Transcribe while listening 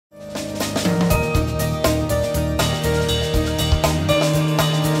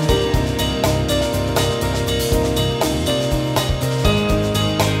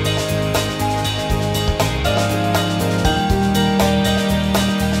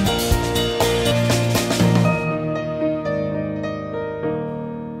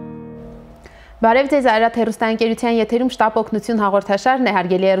Բարև ձեզ Արարատ հեռուստաընկերության եթերում ՇՏԱՊ ՕԳՆՈՒԹՅՈՒՆ հաղորդաշարն է,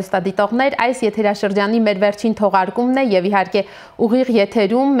 հարգելի հեռուստադիտողներ, այս եթերաշրջանի մեր վերջին թողարկումն է եւ իհարկե ուղիղ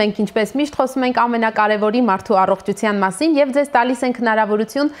եթերում մենք ինչպես միշտ խոսում ենք ամենակարևորի մարդու առողջության մասին եւ ձեզ տալիս ենք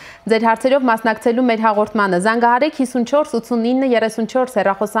հնարավորություն ձեր հարցերով մասնակցելու մեր հաղորդմանը։ Զանգահարեք 54 89 34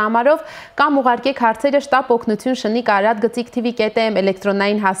 հեռախոսահամարով կամ ուղարկեք հարցերը ՇՏԱՊ ՕԳՆՈՒԹՅՈՒՆ շնիկ Արարատ գծիկ.tv.am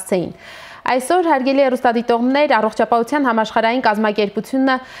էլեկտրոնային հասցեին։ Այսօր հարգելի հեռուստադիտողներ, առողջապահության համաշխարհային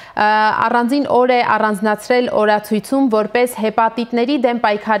կազմակերպությունը առանձին օր է առանձնացրել օրացույցում որպես հեպատիտների դեմ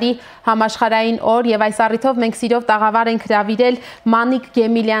պայքարի համաշխարհային օր եւ այս առիթով մենք սիրով տաղավար ենք հրավիրել Մանիկ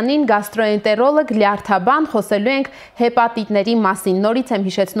Գեմիլյանին, գաստրոէնտերոլոգ, լյարդաբան, խոսելու ենք հեպատիտների մասին։ Նորից եմ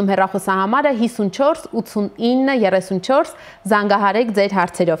հիշեցնում հեռախոսահամարը 54 89 34 զանգահարեք ձեր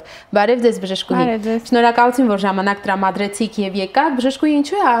հարցերով։ Բարև ձեզ բժշկուհի։ Շնորհակալություն, որ ժամանակ տրամադրեցիք եւ եկաք։ Բժշկուհի,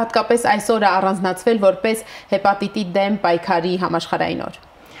 ինչու է հատկապես այս օրը առանձնացվել որպես հեպատիտի դեմ պայքարի համաշխարհային օր։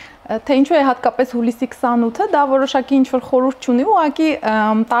 Թե ինչու է հատկապես հուլիսի 28-ը, դա որոշակի ինչ-որ խորհուրդ չունի, ուղղակի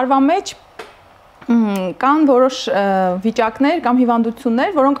տարվա մեջ կան որոշ վիճակներ կամ հիվանդություններ,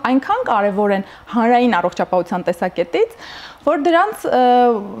 որոնք այնքան կարևոր են հանրային առողջապահության տեսակետից, որ դրանց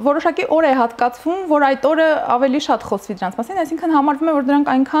որոշակի օր է հատկացվում, որ այդ օրը ավելի շատ խոսվի դրանց մասին, այսինքն համարվում է, որ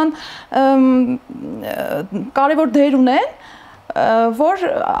դրանք այնքան կարևոր դեր ունեն, որ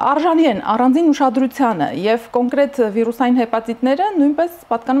արժանի են առանձին ուշադրությանը եւ կոնկրետ վիրուսային հեպատիտները նույնպես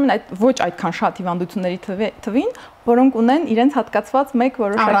պատկանում են ոչ այդքան շատ հիվանդությունների թվին, որոնք ունեն իրենց հատկացված մեկ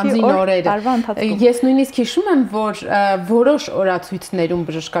որոշակի օր տարվա ընթացքում։ Ես նույնիսկ հիշում եմ, որ որոշ օրացույցներում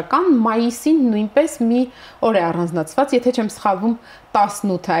բժշկական մայիսին նույնպես մի օր է առանձնացված, եթե չեմ սխալվում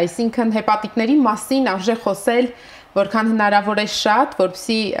 18-ը, այսինքն հեպատիտների մասին արժե խոսել որքան հնարավոր է շատ,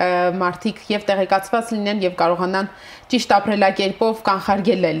 որպեսզի մարդիկ եւ տեղեկացված լինեն եւ կարողանան ճիշտ ապրելակերպով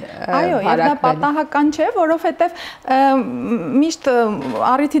կանխարգելել այո, եւ դա պատահական չէ, որովհետեւ միշտ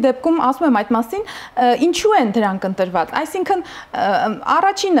առիթի դեպքում ասում եմ այդ մասին, ինչու են դրանք ընտրված։ Այսինքն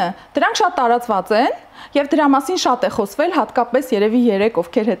առաջինը, դրանք շատ տարածված են եւ դրա մասին շատ է խոսվել, հատկապես երևի 3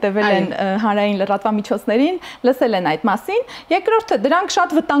 ովքեր հետեւել են հանրային լրատվամիջոցներին, լսել են այդ մասին։ Երկրորդը, դրանք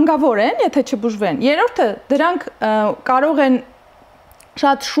շատ վտանգավոր են, եթե չբուժվեն։ Երրորդը, դրանք կարող են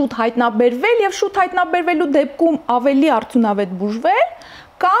շատ շուտ հայտնաբերվել եւ շուտ հայտնաբերվելու դեպքում ավելի արդյունավետ բուժվել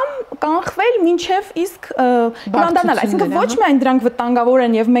կամ կանխվել մինչև իսկ հիվանդանալ, այսինքն ոչ միայն դրանք վտանգավոր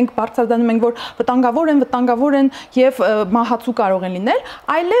են եւ մենք բարձրացնում ենք, որ վտանգավոր են եւ մահացու կարող են լինել,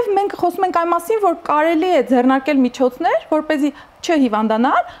 այլև մենք խոսում ենք այն մասին, որ կարելի է ձեռնարկել միջոցներ, որպեսզի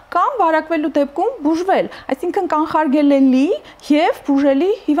չհիվանդանալ կամ վարակվելու դեպքում բուժվել, այսինքն կանխարգելելի եւ բուժելի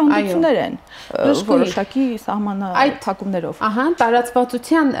հիվանդություններ են որոշակի սահմանափակումներով։ Ահա,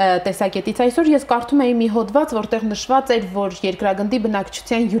 տարածվածության տեսակետից այսօր ես կարդում էի մի հոդված, որտեղ նշված էր, որ երկրագնդի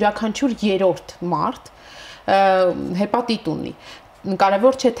բնակչության յուրաքանչյուր երրորդ մարդ հեպատիտ ունի։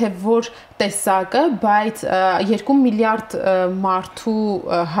 Կարևոր չէ թե որ տեսակը, բայց 2 միլիարդ մարդու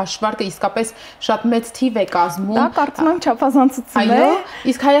հաշվարկը իսկապես շատ մեծ թիվ է կազմում։ Դա կարծում եմ չափազանցություն է։ Այո,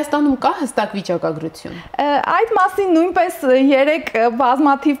 իսկ Հայաստանում կա հստակ վիճակագրություն։ Այդ մասին նույնպես 3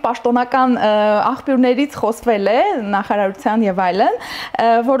 բազմաթիվ պաշտոնական աղբյուրներից խոսվել է, նախարարության եւ այլն,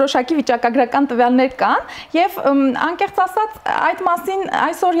 որոշակի վիճակագրական տվյալներ կան եւ անկեղծ ասած այդ մասին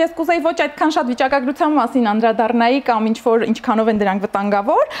այսօր ես կուզեի ոչ այդքան շատ վիճակագրության մասին անդրադառնայի կամ ինչքանով են դրանք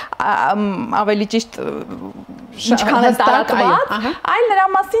վտանգավոր, ավելի ճիշտ ինչքան է տարածված, այլ նրա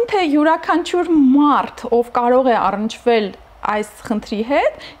մասին, թե յուրաքանչյուր մարդ, ով կարող է առնչվել այս խնդրի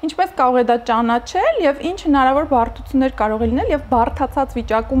հետ, ինչպես կարող է դա ճանաչել եւ ինչ հնարավոր բարդություններ կարող է լինել եւ բարդացած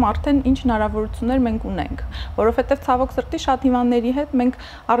վիճակում արդեն ինչ հնարավորություններ մենք ունենք, որովհետեւ ցավոք սրտի շատ հիվանդների հետ մենք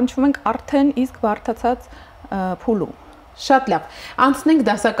առնչվում ենք արդեն իսկ բարդացած փուլում։ Շատ լավ, անցնենք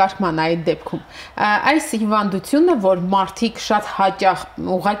դասակարգման այդ դեպքում։ Այս հիվանդությունը, որ մարդիկ շատ հաճախ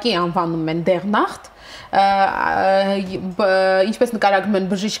ուղղակի անվանում են դեղնախտ, ինչպես նկարագրում են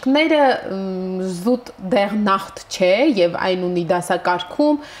բժիշկները, զուտ դեղնախտ չէ եւ այն ունի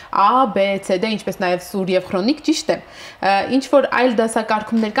դասակարգում A, B, C, D, ինչպես նաեւ սուր եւ քրոնիկ, ճիշտ է։ Ինչ որ այլ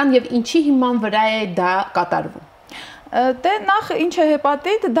դասակարգումներ կան եւ ինչի հիման վրա է դա կատարվում։ Դե նախ ինչ է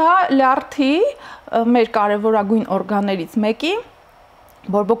հեպատիտ, դա լյարդի մեր կարևորագույն օրգաններից մեկի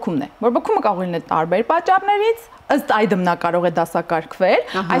բորբոքումն է։ Բորբոքումը կարող է լինել տարբեր պատճառներից, ըստ այդմ նա կարող է դասակարգվել,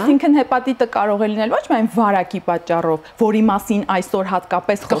 այսինքն հեպատիտը կարող է լինել ոչ միայն վարակի պատճառով, որի մասին այսօր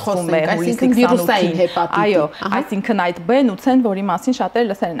հատկապես խոսվում է հուլիսի 28-ին, այո, այսինքն այդ B-ն ու C-ն, որի մասին շատերը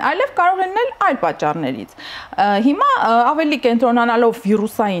լսել են, այլև կարող է լինել այլ պատճառներից։ Հիմա ավելի կենտրոնանալով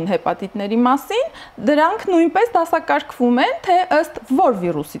վիրուսային հեպատիտների մասին, դրանք նույնպես դասակարգվում են, թե ըստ որ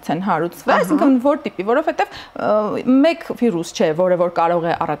վիրուսից են հարուցվել, այսինքն որ տիպի, որովհետև մեկ վիրուս չէ, որը որ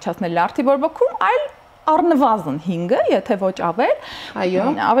կարող է առաջացնել լյարդի բորբոքում, այլ առնվազն 5-ը, եթե ոչ ավել,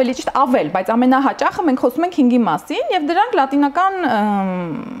 ավելի ճիշտ ավել, բայց ամենահաճախը մենք խոսում ենք 5-ի մասին եւ դրանք լատինական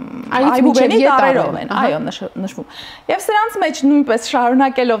այբուբենի տառերով են, նշվում։ Եվ սրանց մեջ նույնպես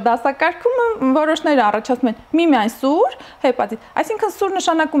շարունակելով դասակարգումը որոշները առաջացնում են միմիայն սուր, հեպատիտ, այսինքն սուր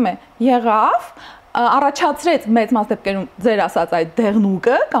նշանակում է եղավ, առաջացրեց մեծ մաս դեպքերում ձեր ասած այդ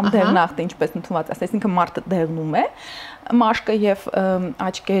դեղնուկը կամ դեղնախտը, ինչպես ընդունված է, այսինքն մարդը դեղնում է, մաշկը եւ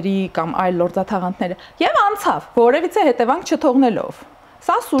աչքերի կամ այլ լորձաթաղանթները եւ անցավ որևիցե հետևանք չթողնելով։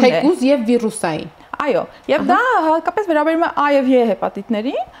 Սա սուրն է։ Թեկուզ եւ վիրուսային։ Այո, եւ դա հատկապես վերաբերում է A եւ E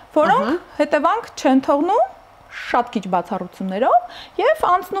հեպատիտներին, որոնք հետևանք չեն թողնում շատ քիչ բացառություններով եւ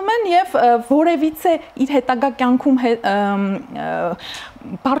անցնում են եւ որևիցե իր հետագա կյանքում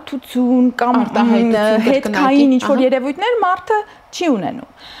բարդություն կամ հետքային ինչ-որ երևույթներ մարդը չի ունենում։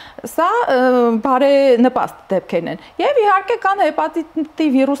 Սա բարենպաստ դեպքերն են։ Եվ իհարկե կան հեպատիտի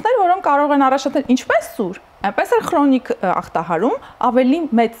վիրուսներ, որոնք կարող են առաջացնել ինչպես սուր, այնպես էլ քրոնիկ ախտահարում, ավելի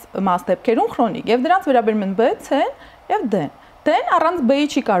մեծ մաս դեպքերում քրոնիկ։ Եվ դրանց վերաբերում են B, C եւ D։ D-ն առանց B-ի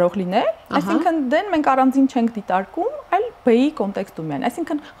չի կարող լինել, այսինքն D-ն մենք առանձին չենք դիտարկում, այլ B-ի կոնտեքստում են։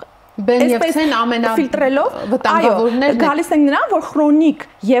 Այսինքն B-ն եւ C-ն ամենավտանգավորներն են։ Գալիս են նրան, որ քրոնիկ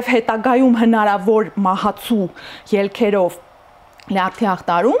եւ հետագայում հնարավոր մահացու ելքերով լյարդի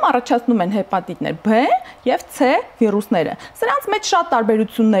ախտարում առաջացնում են հեպատիտներ B եւ C վիրուսները։ Սրանց մեջ շատ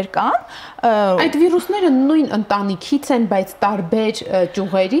տարբերություններ կան։ Այդ վիրուսները նույն ընտանիքից են, բայց տարբեր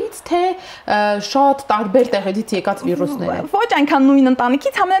ճյուղերից, թե շատ տարբեր տեղերից եկած վիրուսներ են։ Ոչ այնքան նույն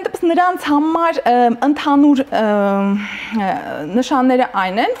ընտանիքից, համենայնդեպս նրանց համար ընդհանուր նշանները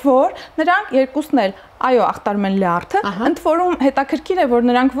այն են, որ նրանք երկուսն էլ այո, ախտարում են լյարդը, ընդ որում հետաքրքիր է, որ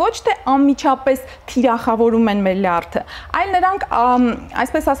նրանք ոչ թե անմիջապես թիրախավորում են մեր լյարդը, այլ նրանք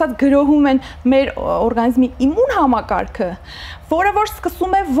այսպես ասած գրոհում են մեր օրգանիզմի իմուն համակարգը, որը որ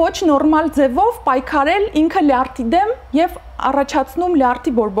սկսում է ոչ նորմալ ձևով պայքարել ինքը լյարդի դեմ եւ առաջացնում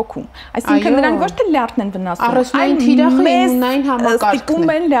լյարդի բորբոքում։ Այսինքն նրանք ոչ թե լյարդն են վնասում, առաջնային թիրախը իմունային համակարգն է։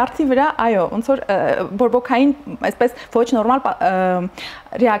 Ստիպում են լյարդի վրա, այո, ոնց որ բորբոքային, այսպես ոչ նորմալ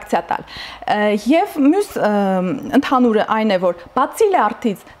ռեակցիա տալ։ Եվ մյուս ընդհանուրը այն է, որ բացի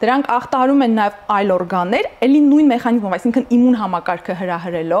լյարդից դրանք ախտարում են նաև այլ օրգաններ, ելի նույն մեխանիզմով, այսինքն իմուն համակարգը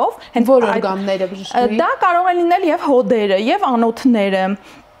հրահրելով, հենց որ օրգանները բժշկուի։ Դա կարող է լինել եւ հոդերը, եւ անոթները,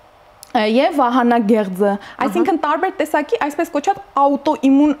 եւ վահանագեղձը, այսինքն տարբեր տեսակի այսպես կոչված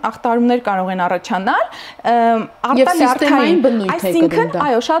աուտոիմուն ախտարումներ կարող են առաջանալ, արտալյարդային բնույթ է կրում դա։ Այսինքն,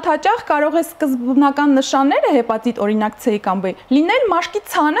 այո, շատ հաճախ կարող է սկզբնական նշանները հեպատիտ օրինակ C-ի կամ B լինել մաշկի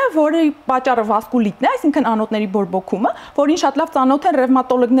ցանը, որի պատճառը վասկուլիտն է, այսինքն անոթների բորբոքումը, որին շատ լավ ծանոթ են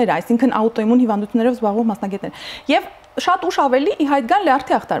ռևմատոլոգները, այսինքն աուտոիմուն հիվանդություններով զբաղվող մասնագետներ։ Եվ շատ ուշ ավելի ի հայտ գան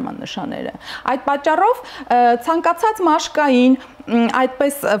լյարդի ախտարման նշանները։ Այդ պատճառով ցանկացած մաշկային,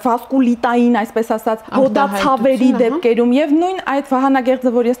 այդպես վասկուլիտային, այսպես ասած, հոդացավերի դեպքերում եւ նույն այդ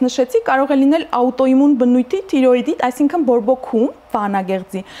վահանագեղձը, որ ես նշեցի, կարող է լինել աուտոիմուն բնույթի թիրոիդիտ, այսինքն բորբոքում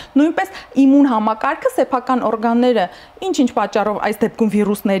վահանագեղձի։ Նույնպես իմուն համակարգը, սեփական օրգանները, ինչ-ինչ պատճառով, այս դեպքում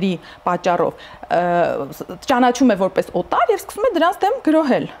վիրուսների պատճառով, ճանաչում է որպես օտար եւ սկսում է դրանց դեմ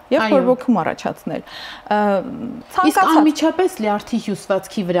գրոհել եւ բորբոքում առաջացնել։ Իսկ անմիջապես լյարդի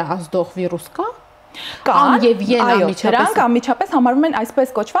հյուսվածքի վրա ազդող վիրուս կա։ Կան եւ դրանք անմիջապես համարվում են այսպես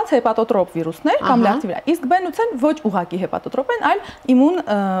կոչված հեպատոտրոպ վիրուսներ կամ լյարդի վրա։ Իսկ B-ն ոչ ուղղակի հեպատոտրոպ են, այլ իմուն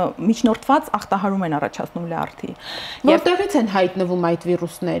միջնորդված ախտահարում են առաջացնում լյարդի։ Որտեղից են հայտնվում այդ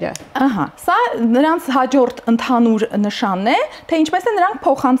վիրուսները։ Ահա, սա նրանց հաջորդ ընդհանուր նշանն է, թե ինչպես են նրանք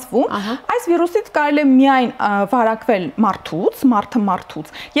փոխանցվում։ Այս վիրուսից կարելի է միայն վարակվել մարդուց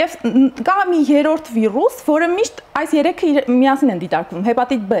եւ կա մի երրորդ վիրուս, որը միշտ այս երեքը միասին են դիտարկվում՝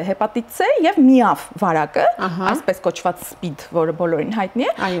 հեպատիտ B, հեպատիտ C եւ միավ վարակը, այսպես կոչված սպիդ, որը բոլորին հայտնի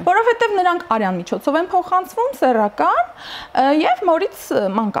է, որովհետև նրանք արյան միջոցով են փոխանցվում, սեռական եւ մորից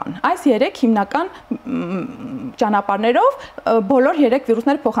մանկան։ Այս երեք հիմնական ճանապարհներով բոլոր երեք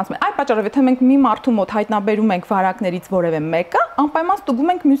վիրուսները փոխանցվում են։ Այդ պատճառով, եթե մենք մի մարդու մոտ հայտնաբերում ենք վարակներից որևէ մեկը, անպայման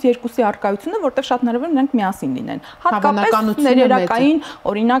ստուգում ենք մյուս երկուսի առկայությունը, որտեղ շատ հնարավոր է նրանք միասին լինեն։ Հատկապես ներերակային,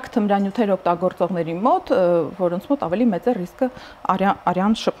 օրինակ թմրանյութեր օգտագործողների մոտ, որոնց մոտ ավելի մեծ է ռիսկը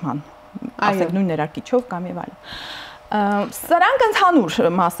արյան շփման, ասենք նույն ներարկիչով կամ եւ այլն։ Սրանք ընդհանուր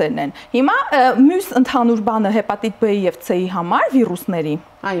մասերն են։ Հիմա մյուս ընդհանուր բանը հեպատիտ B-ի եւ C-ի համար վիրուսների։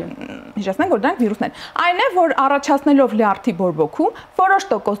 Այո, հիշեցնենք, որ դրանք վիրուսներ են։ Այն է, որ առաջացնելով լյարդի բորբոքում, որոշ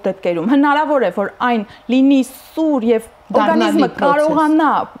տոկոս դեպքերում հնարավոր է, որ այն լինի սուր եւ օրգանիզմը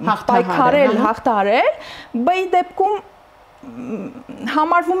կարողանա պայքարել, հաղթահարել, B-ի դեպքում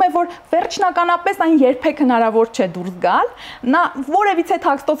համարվում է, որ վերջնականապես այն երբեք հնարավոր չէ դուրս գալ, նա որևիցե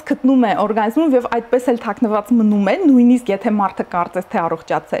թաքստոց գտնում է օրգանիզմում եւ այդպես էլ թաքնված մնում է, նույնիսկ եթե մարդը կարծես թե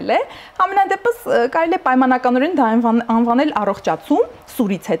առողջացել է, համենայն դեպս կարելի է պայմանականորեն դա անվանել առողջացում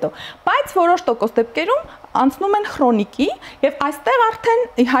սուրից հետո, բայց որոշ տոկոս դեպքերում անցնում են քրոնիկի եւ այստեղ արդեն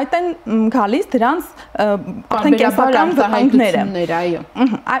հայտ են գալիս դրանց արդեն կենսական վտանգները, այո։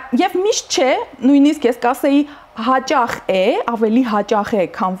 Եվ միշտ չէ, նույնիսկ ես կասեի հաճախ է, ավելի հաճախ է,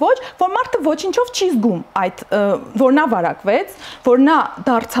 քան ոչ, որ մարդը ոչինչով չի զգում այդ, որ նա վարակվեց, որ նա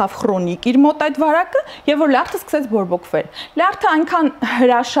դարձավ քրոնիկ իր մոտ այդ վարակը եւ որ լյարդը սկսեց բորբոքվել։ Լյարդը այնքան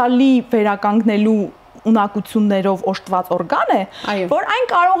հրաշալի վերականգնելու ունակություններով օժտված օրգան է, որ այն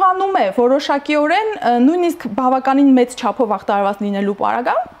կարողանում է որոշակիորեն նույնիսկ բավականին մեծ չափով ախտարված լինելու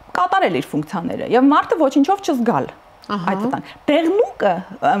պարագայում կատարել իր ֆունկցիաները եւ մարդը ոչինչով չզգալ այդ տան։ Դեղնուկը,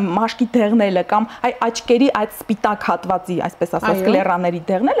 մաշկի դեղնելը կամ աչքերի այդ սպիտակ հատվածի, այսպես ասած, սկլերաների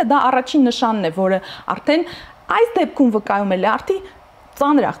դեղնելը, դա առաջին նշանն է, որը արդեն այս դեպքում վկայում է լյարդի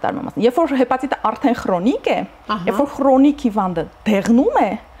ծանր ախտարման մասին։ Երբ որ հեպատիտը արդեն քրոնիկ է, երբ որ քրոնիկ հիվանդը դեղնում է,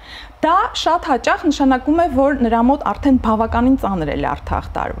 դա շատ հաճախ նշանակում է, որ նրա մոտ արդեն բավականին ծանր է լյարդը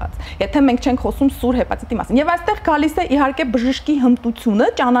ախտարված։ Եթե մենք չենք խոսում սուր հեպատիտի մասին։ Եվ այստեղ գալիս է իհարկե բժշկի հմտությունը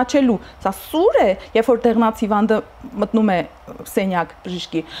ճանաչելու, սա սուր է, երբ որ դեղնած հիվանդը մտնում է սենյակ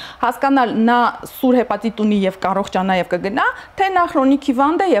բժշկի, հասկանալ նա սուր հեպատիտ ունի եւ կառողջանա եւ կգնա, թե նա քրոնիկ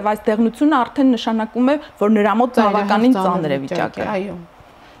հիվանդ է եւ այս դեղնությունը արդեն նշանակում է, որ նրա մոտ բավականին ծանր է վիճակը։ Այո։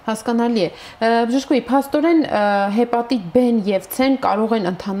 Հասկանալի է։ Բժշկուհի, փաստորեն հեպատիտ B-ն եւ C-ն կարող են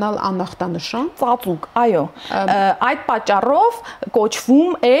ընթանալ անախտանշան։ Ծածուկ, այո։ Այդ պատճառով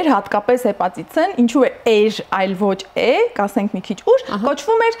կոչվում էր հատկապես հեպատիտ C-ն, ինչու է էր, այլ ոչ է, կասենք մի քիչ ուշ,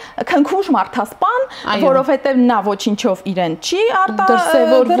 կոչվում էր քնքուշ մարդասպան, որովհետեւ նա ոչինչով իրեն չի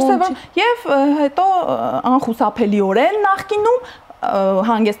դրսևորվում եւ հետո անխուսափելիորեն նախկինում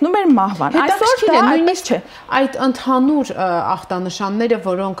հանգեցնում էր մահվան։ Այսօր դա նույնիսկ չէ։ Այդ ընդհանուր ախտանշանները,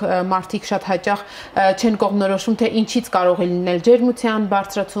 որոնք մարդիկ շատ հաճախ չեն կողմնորոշում, թե ինչից կարող է լինել ջերմության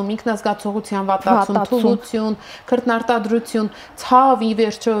բարձրացում, ինքնազգացողության վատացում, թուլություն, քրտնարտադրություն, ցավ, ի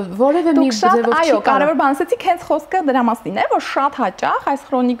վերջո, որևէ մի ձևով չի կարող։ Այո, կարևոր բան ասեցիք, հենց խոսքը դրա մասին է, որ շատ հաճախ այս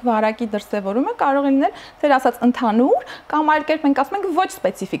քրոնիկ վարակի դրսևորումը կարող է լինել, ձեր ասած ընդհանուր կամ այլ կերպ մենք ասում ենք ոչ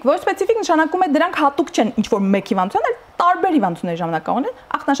սպეციფիկ։ Ոչ սպეციფիկ նշանակում է դրանք հատուկ չեն ինչ որ մեկ հիվանդություն, այլ տարբեր հիվանդությունների ժամանակ կարող են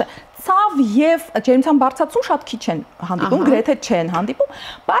ախտանշան։ Ցավ եւ ջերմության բարձրացում շատ քիչ են հանդիպում, գրեթե չեն հանդիպում,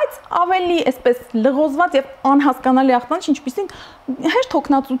 բայց ավելի այսպես լղոզված եւ անհասկանալի ախտանշ, ինչպիսին հեշտ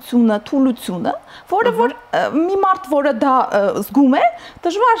հոգնածությունը, թուլությունը, որը որ մի մարդ, որը դա զգում է,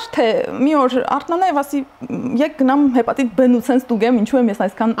 դժվար թե մի օր արթնանա եւ ասի, եկ գնամ հեպատիտ B-ն ստուգեմ, ինչու եմ ես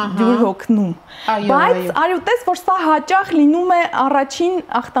այսքան դյուր հոգնում։ Բայց արյուտես, որ սա հաճախ լինում է առաջին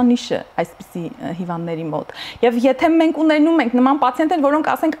ախտանիշը այսպիսի հիվանդների մոտ։ Եվ եթե մենք ունենում ենք նման պացիենտներ,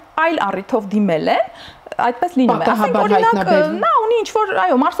 որոնք ասենք այլ առիթով դիմել են, այդպես լինում է։ Ասենք օրինակ նա ունի ինչ-որ,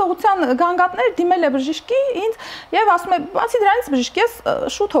 այո, մարսողության գանգատներ, դիմել է բժշկի ինձ եւ ասում է, բացի դրանից բժշկի ես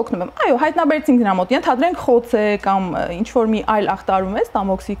շուտ հոգնում եմ։ Այո, հայտնաբերեցինք նրա մոտ, ենթադրենք խոց է կամ ինչ-որ մի այլ ախտարում է,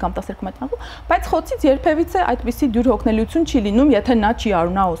 ստամոքսի կամ 12 մետրանու, բայց խոցից երբևիցե այդպիսի դյուր հոգնելիություն չի լինում, եթե նա չի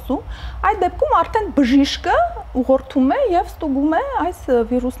արունահոսում։ Այդ դեպքում արդեն բժիշկը ուղղորդում է եւ ստուգում է այս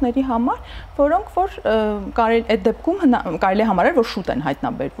վիրուսների համար, որոնք որ այդ դեպքում կարելի է համարել, որ շուտ են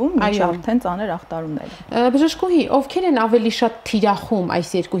հայտնաբերվում, մինչ արդեն ծանր ախտարումները։ Բժշկուհի, ովքեր են ավելի շատ թիրախում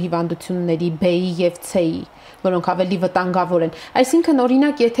այս երկու հիվանդությունների B-ի եւ C-ի, որոնք ավելի վտանգավոր են։ Այսինքն,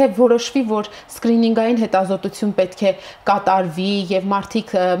 օրինակ, եթե որոշվի, որ սկրինինգային հետազոտություն պետք է կատարվի եւ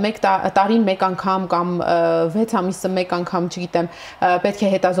մարդիկ տարին մեկ անգամ կամ 6 ամիսը մեկ անգամ, չգիտեմ, պետք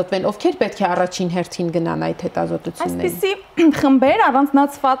է հետազոտվեն, ովքեր պետք է առաջին հերթին գնան այդ հետազոտություններին։ Այսպիսի խմբեր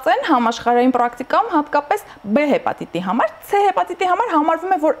առանձնացված են համաշխարհային պրակտիկայում հատկապես B հեպատիտի համար, C հեպատիտի համար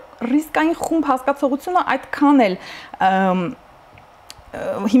համարվում է, որ ռիսկային խումբ հասկացողությունը այդքան էլ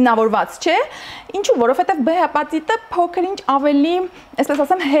հիմնավորված չէ, ինչու, որովհետև B հեպատիտը փոքր-ինչ ավելի, այսպես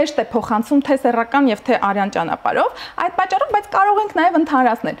ասեմ, հեշտ է փոխանցում թե սեռական եւ թե արյան ճանապարհով, այդ պատճառով, բայց կարող ենք նաեւ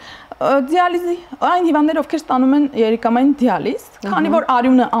ընդհանրացնել։ Դիալիզի այն հիվանդները, ովքեր ստանում են երիկամային դիալիզ, քանի որ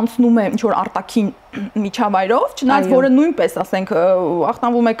արյունը անցնում է ինչ որ արտաքին միջավայրով, չնայած որը նույնպես, ասենք,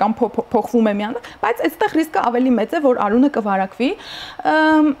 ախտանվում է կամ փոխվում է միանձ, բայց այստեղ ռիսկը ավելի մեծ է, որ արյունը կվարակվի։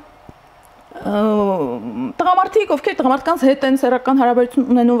 Տղամարդիկ, ովքեր տղամարդկանց հետ են սեռական հարաբերություն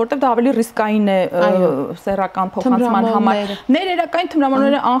ունենում, որտեղ դա ավելի ռիսկային է սեռական փոխանցման համար։ Ներերակային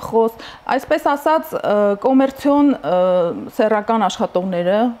թմրամոլները անխոս, այսպես ասած կոմերցիոն սեռական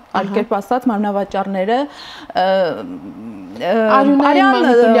աշխատողները, այլ կերպ ասած մարմնավաճառները,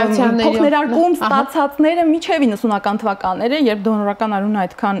 արյան փոխներարկում ստացածները միջև 90-ական թվականները, երբ դոնորական արյունը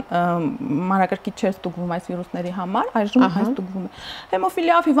այդքան մանրակրկիտ չէր ստուգվում այս վիրուսների համար, այժմ այն ստուգվում է։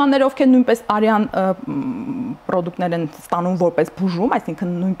 Հեմոֆիլիա հիվանդները, ովքեր նույնպես արյան պրոդուկտներ են ստանում որպես բուժում,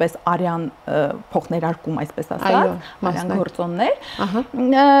 այսինքն նույնպես արյան փոխներարկում, այսպես ասած, արյան գործոններ,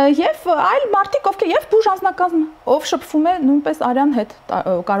 եւ այլ մարդիկ, ովքեր եւ բուժ անձնակազմ, ով շփվում է նույնպես արյան հետ,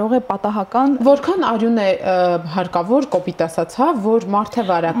 կարող է պատահական որքան արյուն է հարկավոր կոպիտ ասած, հա, որ մարդը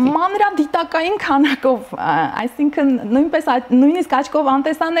վարակվի։ Մանրադիտակային քանակով, այսինքն նույնպես նույնիսկ աչքով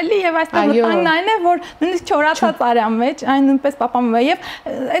անտեսանելի եւ այստեղ վտանգն այն է, որ նույնիսկ չորացած արյան մեջ այն նույնպես պահպանվում է եւ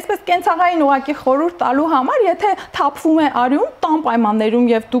այսպես կենցաղային ուղղակի խորհուրդ տալու համար, եթե թափվում է արյուն տան պայմաններում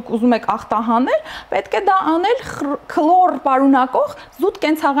եւ դուք ուզում եք ախտահանել, պետք է դա անել քլոր պարունակող զուտ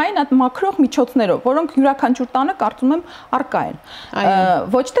կենցաղային այդ մաքրող միջոցներով, որոնք յուրաքանչյուր տանը կարծում եմ առկա են։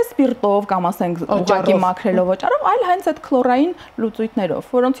 Ոչ թե սպիրտով կամ ասենք ուղղակի մաքրելով օճառով, այլ հենց այդ քլորային լուծույթներով,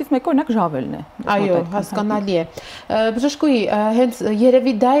 որոնցից մեկը օրինակ ժավելն է։ Այո, հասկանալի է։ Բժշկուհի, հենց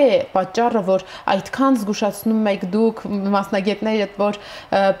երևի դա է պատճառը, որ այդքան զգուշացնում եք դուք մասնագետներդ, որ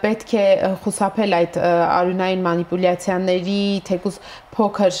պետք է խուսափել այդ արյունային մանիպուլյացիաների, թեկուզ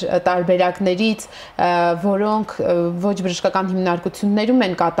փոքր տարբերակներից, որոնք ոչ բժշկական հիմնարկություններում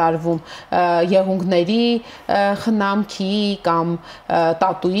են կատարվում, եղունգների խնամքի կամ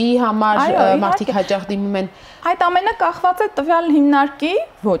տատուի համար մարդիկ հաճախ դիմում են։ Այդ ամենը կախված է տվյալ հիմնարկի,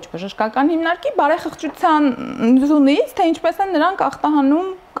 ոչ բժշկական հիմնարկի, բարեխղճությանից, թե ինչպես են նրանք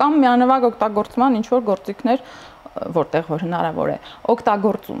ախտահանում կամ միանվագ օգտագործման ինչ-որ գործիքներ, որտեղ որ հնարավոր է,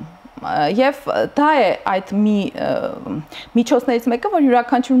 օգտագործում։ Եվ դա է այդ միջոցներից մեկը, որ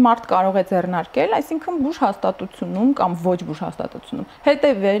յուրաքանչյուր մարդ կարող է ձեռնարկել, այսինքն բուժ հաստատությունում կամ ոչ բուժ հաստատությունում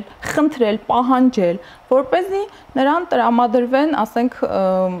հետևել, խնդրել, պահանջել, որպեսզի նրան տրամադրվեն, ասենք,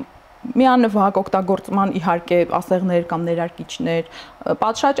 միանվագ օգտագործման իհարկե ասեղներ կամ ներարկիչներ,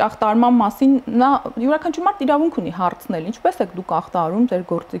 պատշաճ ախտարման մասին նա յուրաքանչյուր մարդ իրավունք ունի հարցնել, ինչպես եք դուք ախտահանում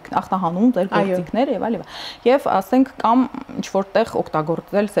ձեր գործիքները եւ այլն։ Եվ ասենք կամ ինչ որտեղ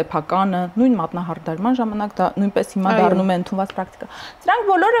օգտագործել սեփականը, նույն մատնահարդարման ժամանակ դա նույնպես հիմա դառնում է ընդունված պրակտիկա։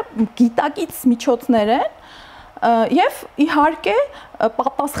 Սրանք բոլորը գիտակից միջոցներ են եւ իհարկե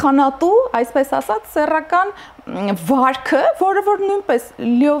պատասխանատու, այսպես ասած, սեռական վարքը, որը որ նույնպես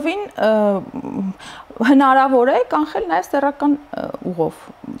լիովին հնարավոր է կանխել նաեւ սեռական ուղով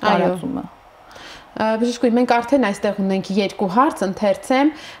տարածումը։ Բժշկուհի, մենք արդեն այստեղ ունենք երկու հարց, ընթերցեմ,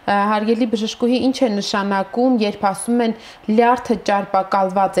 հարգելի բժշկուհի, ինչ է նշանակում, երբ ասում են լյարդը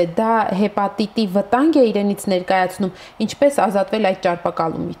ճարպակալված է, դա հեպատիտի վտանգ է իրենից ներկայացնում, ինչպես ազատվել այդ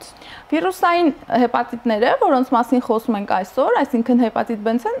ճարպակալումից։ Վիրուսային հեպատիտները, որոնց մասին խոսում ենք այսօր, այսինքն հեպատիտ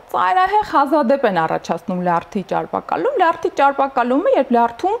B-ն, ծայրահեղ հազադեպ են առաջացնում լյարդի ճարպակալում։ Լյարդի ճարպակալումը, երբ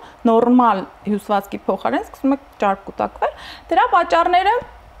լյարդում նորմալ հյուսվածքի փոխարեն սկսում է ճարպ կուտակվել, դրա պատճառները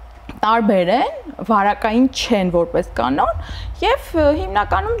տարբեր են, վարակային չեն որպես կանոն, եւ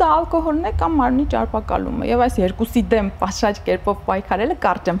հիմնականում դա ալկոհոլն է կամ մարմնի ճարպակալումը։ Եվ այս երկուսի դեմ պատշաճ կերպով պայքարելը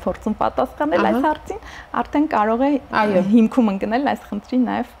կարճ եմ փորձում պատասխանել այս հարցին, արդեն կարող է հիմքում ընկնել այս խնդրի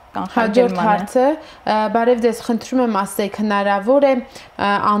նաեւ Հաջորդ հարցը, բարև ձեզ, խնդրում եմ ասեք, հնարավոր է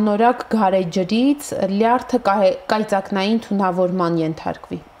անորակ գարեջրից լյարդը կայծակնային թունավորման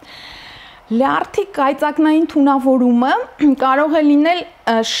ենթարկվի։ Լյարդի կայծակնային թունավորումը կարող է լինել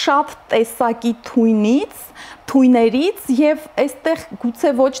շատ տեսակի թույներից եւ այստեղ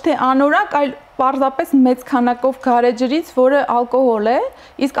գուցե ոչ թե անորակ, այլ պարզապես մեծ քանակով գարեջրից, որը ալկոհոլ է,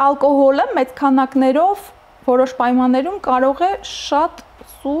 իսկ ալկոհոլը մեծ քանակներով որոշ պայմաններում կարող է շատ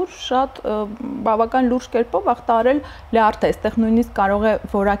սուր, շատ բավական լուրջ կերպով ախտարել լյարդը, այստեղ նույնիսկ կարող է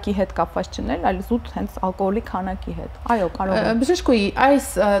որակի հետ կապված չլինել, այլ զուտ հենց ալկոհոլի քանակի հետ։ Այո, կարող է։ Բժշկուհի, այս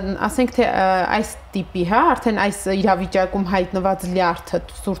ասենք թե այս տիպի, հա, արդեն այս իրավիճակում հայտնված լյարդը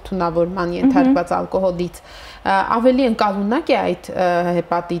սուր թունավորման ենթարկված ալկոհոլից ավելի ընկալունակ է այդ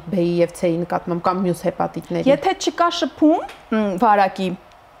հեպատիտ B-ի եւ C-ի նկատմամբ կամ մյուս հեպատիտների։ Եթե չկա շփում վարակի,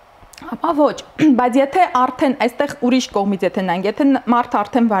 ապա ոչ, բայց եթե արդեն այստեղ ուրիշ կողմից եթե նայենք, եթե մարդը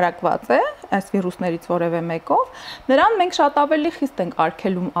արդեն վարակված է այս վիրուսներից որևէ մեկով, նրան մենք շատ ավելի խիստ ենք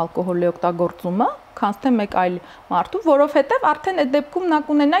արգելում ալկոհոլի օգտագործումը, քան թե մեկ այլ մարդու, որովհետև արդեն այդ դեպքում նա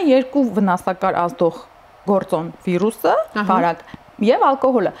կունենա երկու վնասակար ազդող գործոն՝ վիրուսը, վարակ եւ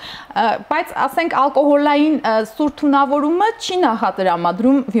ալկոհոլը, բայց ասենք ալկոհոլային սուր թունավորումը չի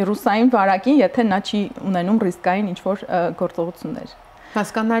նախատրամադրում վիրուսային վարակին, եթե նա չի ունենում ռիսկային ինչ-որ գործողություններ։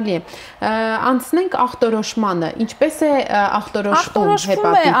 Հասկանալի է։ Անցնենք ախտորոշմանը։ Ինչպես է ախտորոշվում հեպատիտը։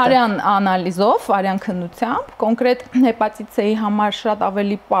 Ախտորոշվում է արյան անալիզով, արյան քննությամբ, կոնկրետ հեպատիտ C-ի համար շատ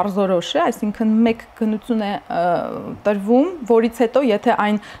ավելի պարզորոշ է, այսինքն մեկ քննություն է տրվում, որից հետո եթե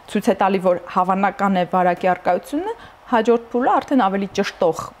այն ցույց է տալի, որ հավանական է վարակի առկայությունը, հաջորդ փուլը արդեն ավելի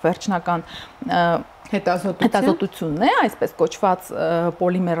ճշտող վերջնական հետազոտությունն է, այսպես կոչված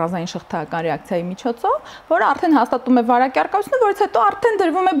պոլիմերազային շղթայական ռեակցիայի միջոցով, որը արդեն հաստատում է վարակի առկայությունը, որից հետո արդեն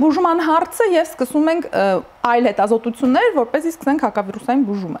դրվում է բուժման հարցը եւ սկսում ենք այլ հետազոտություններ, որպեսզի սկսենք հակավիրուսային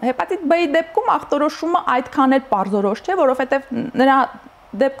բուժումը։ Հեպատիտ B-ի դեպքում ախտորոշումը այդքան էլ պարզորոշ չէ, որովհետեւ նրա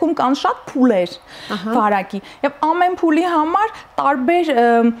դեպքում կան շատ փուլեր վարակի եւ ամեն փուլի համար տարբեր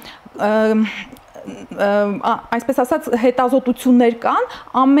այսպես ասած հետազոտություններ կան,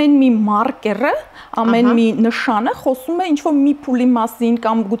 ամեն մի մարկերը, ամեն մի նշանը խոսում է ինչ-որ մի փուլի մասին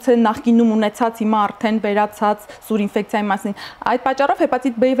կամ գուցե նախկինում ունեցած հիմա արդեն վերացած սուր ինֆեկցիայի մասին։ Այդ պատճառով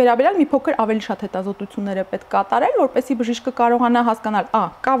հեպատիտ B-ի վերաբերյալ մի փոքր ավելի շատ հետազոտություններ է պետք կատարել, որպեսզի բժիշկը կարողանա հասկանալ,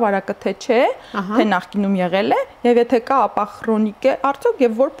 կա վարակը թե չէ, թե նախկինում եղել է, եւ եթե կա, ապա քրոնիկ է արդյոք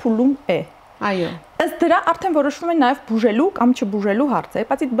եւ որ փուլում է։ Այո։ Ըստ դրա արդեն որոշվում է նաև բուժելու կամ չբուժելու հարցը։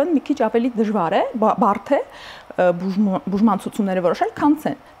 Հեպատիտ B-ն մի քիչ ավելի դժվար է, բարդ է բուժման ցուցումները որոշել, քան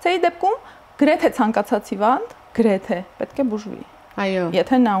C-ն։ C-ի դեպքում գրեթե ցանկացած հիվանդ գրեթե պետք է բուժվի։ Այո։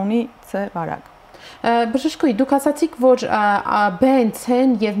 Եթե նա ունի C վարակ։ Բժշկուհի, դուք ասացիք, որ B-ն,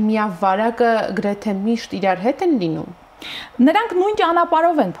 C-ն եւ միավարակը գրեթե միշտ իրար հետ են լինում։ Նրանք նույն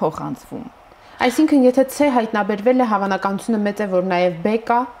ճանապարհով են փոխանցվում։ Այսինքն, եթե C հայտնաբերվել է, հավանականությունը մեծ է, որ նաև B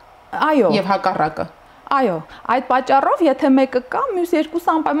կա։ Այո։ Եվ հակառակը։ Այո, այդ պատճառով եթե մեկը կա, մյուս երկուսը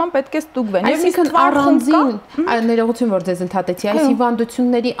անպայման պետք է ստուգվեն։ Այսինքն առանձին, ներողություն որ ձեզ ընդհատեցի, այս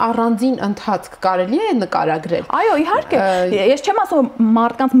հիվանդությունների առանձին ընթացք կարելի է նկարագրել։ Այո, իհարկե։ Ես չեմ ասում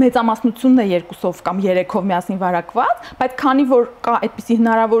մարդկանց մեծամասնությունն է երկուսով կամ երեքով միասին վարակված, բայց քանի որ կա այդպիսի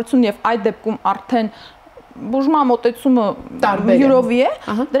հնարավորություն եւ այդ դեպքում արդեն բուժման մոտեցումը յուրովի է,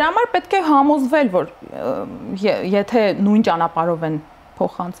 դրա համար պետք է համոզվել, որ եթե նույն ճանապարհով են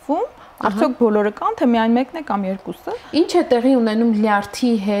փոխանցվում, արդյոք բոլորը կան, թե միայն մեկն է կամ երկուսը։ Ինչ է տեղի ունենում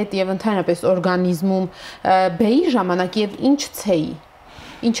լյարդի հետ եւ ընդհանրապես օրգանիզմում B-ի ժամանակ եւ ինչ C-ի։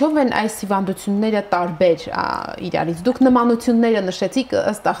 Ինչով են այս հիվանդությունները տարբեր իրարից։ Դուք նմանությունները նշեցիք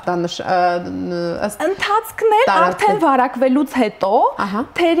ըստ ընթացքն էլ արդեն վարակվելուց հետո,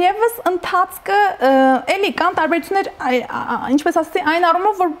 թերևս ընթացքը էլի կան տարբերություններ, ինչպես ասացի, այն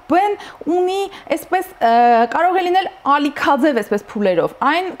առումով, որ B-ն ունի այսպես կարող է լինել ալիքաձև այսպես փուլերով։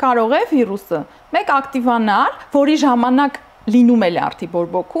 Այն կարող է վիրուսը մեկ ակտիվանալ, որի ժամանակ լինում է լյարդի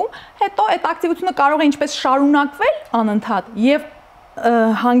բորբոքում, հետո այդ ակտիվությունը կարող է ինչպես շարունակվել անընդհատ եւ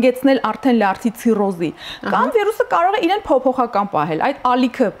հանգեցնել արդեն լյարդի ցիրոզի կամ վիրուսը կարող է իրեն փոփոխական պահել այդ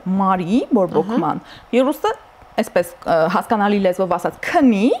ալիքը մարի բորբոքման վիրուսը այսպես հասկանալի լեզվով ասած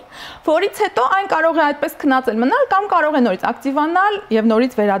քնի, որից հետո այն կարող է այդպես քնածել մնալ կամ կարող է նորից ակտիվանալ եւ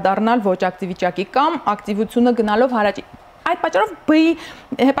նորից վերադառնալ ոչ ակտիվ վիճակի կամ ակտիվությունը գնալով հարաճի։ Այդ պատճառով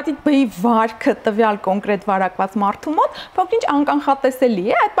հեպատիտ B-ի վարքը տվյալ կոնկրետ վարակված մարդու մոտ փոքրինչ անկանխատեսելի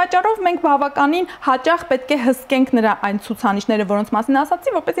է։ Այդ պատճառով մենք բավականին հաճախ պետք է հսկենք նրա այն ցուցանիշները, որոնց մասին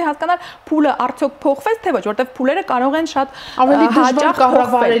ասացի, որպեսզի հասկանալ փուլը արդյոք փոխվեց թե ոչ, որտեղ փուլերը կարող են շատ ավելի դժվար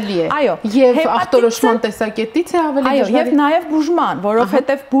կառավարելի է։ Այո, եւ ախտորոշման տեսակետից է ավելի դժվար։ Այո, եւ նաեւ բուժման,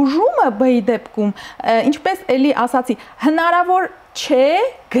 որովհետեւ բուժումը B-ի դեպքում, ինչպես էլի ասացի, հնարավոր չէ,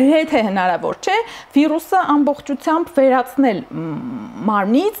 գրեթե հնարավոր չէ վիրուսը ամբողջությամբ վերացնել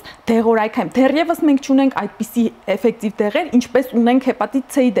մարմնից դեղորայքայում։ Դեռևս մենք չունենք այդպիսի էֆեկտիվ դեղեր, ինչպես ունենք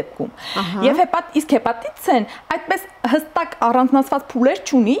հեպատիտ C-ի դեպքում։ Եվ իսկ հեպատիտ C-ն այդպես հստակ առանձնացված փուլեր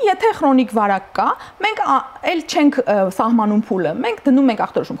չունի, եթե քրոնիկ վարակ կա, մենք էլ չենք սահմանում փուլը։ Մենք դնում ենք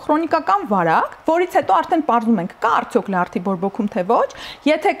ախտորոշում քրոնիկական վարակ, որից հետո արդեն պարզում ենք կա արդյոք լյարդի բորբոքում թե ոչ։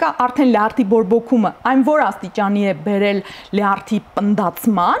 Եթե կա արդեն լյարդի բորբոքումը, այն որ աստիճանի է բերել լյարդի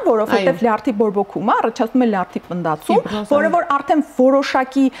պնդացման, որովհետև լյարդի բորբոքումը առաջացնում է լյարդի պնդացում, որը որ արդեն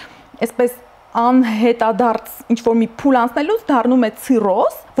որոշակի այսպես անհետադարձ ինչ-որ մի փուլ անցնելուց դառնում է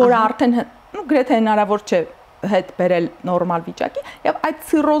ցիրոզ, որը արդեն գրեթե հնարավոր չէ հետ բերել նորմալ վիճակի, եւ այդ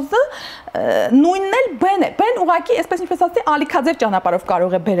ցիրոզը նույնն էլ B-ն է։ B-ն ուղղակի, այսպես ինչպես ասացի, ալիքաձև ճանապարհով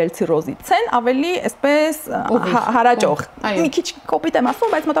կարող է բերել ցիրոզի։ C-ն ավելի այսպես հարաճող։ Մի քիչ կոպիտ եմ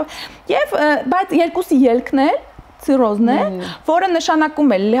ասում, բայց մոտով եւ բայց երկուսի ելքն է ցիրոզն է, որը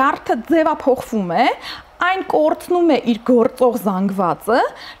նշանակում է լյարդը ձևափոխվում է, այն կորցնում է իր գործող զանգվածը,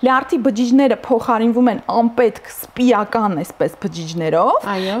 լյարդի բջիջները փոխարինվում են անպետք սպիական այսպես բջիջներով,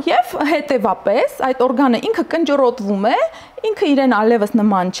 եւ հետեւապես այդ օրգանը ինքը կնճռոտվում է, ինքը իրեն ալևս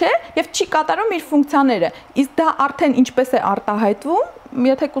նման չէ եւ չի կատարում իր ֆունկցիաները։ Իսկ դա արդեն ինչպես է արտահայտվում,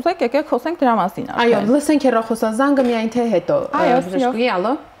 եթե կուզեք, եկեք խոսենք դրա մասին։ Այո, լսենք հեռախոսազանգը միայն թե հետո։ Բժշկուհի,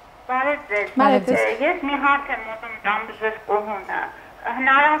 ալո։ Բարև ձեզ։ Ես մի հարց եմ ուզում տամ բժշկուհունը։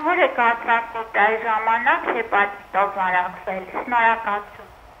 Հնարավոր է գաստրոէնտերոլոգիայի ժամանակ հեպատիտով վարակվել։ Շնորհակալություն։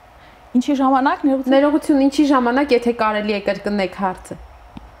 Ինչի ժամանակ ներողություն, ինչի ժամանակ, եթե կարելի է կրկնեք հարցը։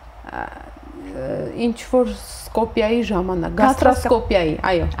 Ինչ որ սկոպիայի ժամանակ, գաստրոսկոպիայի,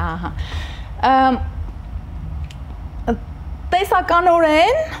 այո։ Ահա։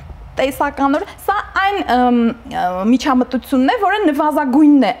 Տեսականորեն, սա այն միջամտությունն է, որը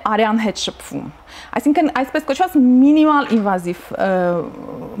նվազագույնն է արյան հետ շփվում։ Այսինքն, այսպես կոչված մինիմալ ինվազիվ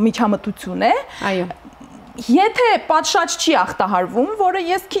միջամտություն է։ Այո։ Եթե պատշաճ չի ախտահարվում, որը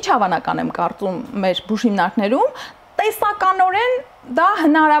ես քիչ հավանական եմ կարծում մեր բուժհիմնարկներում, տեսականորեն դա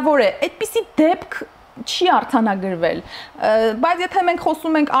հնարավոր է։ Այդպիսի դեպք չի արձանագրվել, բայց եթե մենք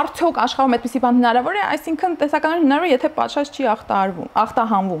խոսում ենք արդյոք աշխարհում այդպիսի բան հնարավոր է, այսինքն տեսականորեն հնարավոր է, եթե պատշաճ չի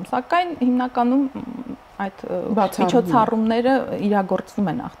ախտահանվում, սակայն հիմնականում այդ միջոցառումները իրագործվում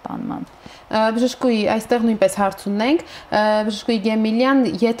են ախտահանման։ Բժշկուհի, այստեղ նույնպես հարց ունենք, բժշկուհի Գեմիլյան,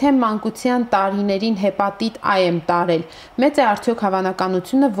 եթե մանկության տարիներին հեպատիտ A եմ տարել, մեծ է արդյոք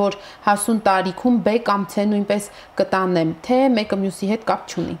հավանականությունը, որ հասուն տարիքում B կամ C նույնպես կտանեմ, թե մեկը մյուսի հետ կապ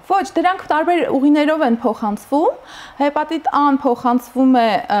չունի։ Ոչ, դրանք տարբեր ուղիներով են փոխանցվում։ Հեպատիտ A-ն փոխանցվում է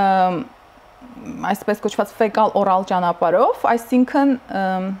այսպես կոչված ֆեկալ օրալ ճանապարհով, այսինքն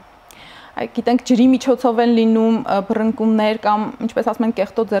գիտենք ջրի միջոցով են լինում բռնկումներ կամ ինչպես ասում են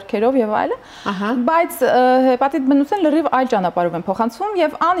կեղտոտ ձեռքերով եւ այլն, բայց հեպատիտ B-ն լրիվ այլ ճանապարհով են փոխանցվում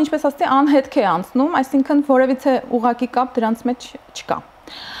եւ ան ինչպես ասացի անհետք է անցնում, այսինքն որևիցե ուղղակի կապ դրանց մեջ չկա։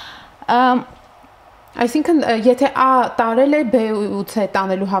 Այսինքն, եթե A տարել է, B ու C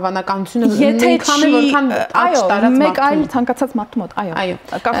տանելու հավանականությունը նույնքան է, որքան աճ տարած մեկ այլ ցանկացած մարդու մոտ, այո,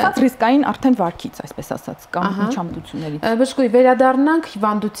 կախված ռիսկային արդեն վարքից, այսպես ասած, կամ միջամտություններից։ Բժշկուհի, վերադառնանք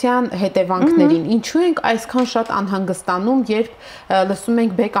հիվանդության հետևանքներին։ Ինչու ենք այսքան շատ անհանգստանում, երբ լսում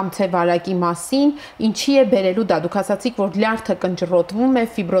ենք B կամ C վարակի մասին, ինչի է բերելու դա։ Դուք ասացիք, որ լյարդը կնճռոտվում է,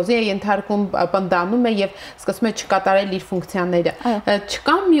 ֆիբրոզի է ենթարկվում, պնդանում է եւ սկսում է չկատարել իր ֆունկցիաները։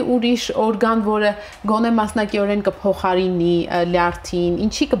 Չկա մի ուրիշ օրգան, որը գոնե մասնակիորեն կփոխարինի լյարդին,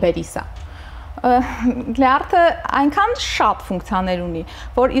 ինչի կբերի սա։ Լյարդը այնքան շատ ֆունկցիաներ ունի,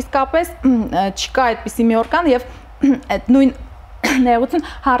 որ իսկապես չկա այդպիսի մի օրգան եւ այդ նույն ներողություն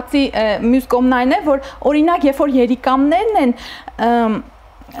հարցի մյուս կողմն այն է, որ օրինակ երբ որ երիկամներն են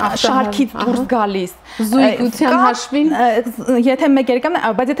շարքից դուրս գալիս զույգության հաշվին եթե մեկ երիկամն է,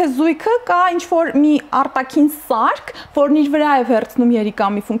 բայց եթե զույգը կա ինչ-որ մի արտաքին սարք, որն իր վրա է վերցնում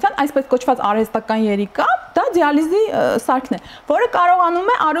երիկամի ֆունկցիան, այսպես կոչված արհեստական երիկամ, դա դիալիզի սարքն է, որը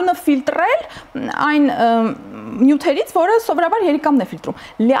կարողանում է արյունը ֆիլտրել այն նյութերից, որը սովորաբար երիկամն է ֆիլտրում։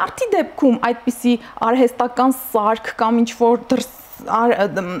 Լյարդի դեպքում այդպիսի արհեստական սարք կամ ինչ-որ դրս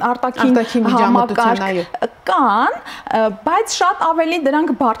արտաքին համակարգ կան, բայց շատ ավելի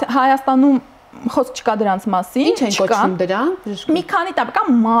դրանք Հայաստանում խոսք չկա դրանց մասին, ինչ են կոչվում դրանք, մի քանի տապ կա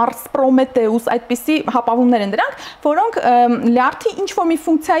Մարս, Պրոմետեուս, այդպիսի հապավումներ են դրանք, որոնք լյարդի ինչ-որ մի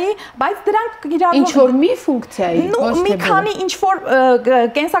ֆունկցիայի, բայց դրանք կիրառվում ինչ-որ մի ֆունկցիայի, մի քանի ինչ-որ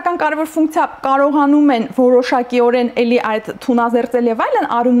կենսական կարևոր ֆունկցիա կարողանում են որոշակիորեն էլի այդ թունազերծել եւ այլն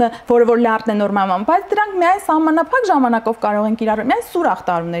արյունը, որը որ լյարդն է նորմալման, բայց դրանք միայն սահմանափակ ժամանակով կարող են կիրառվել, միայն սուր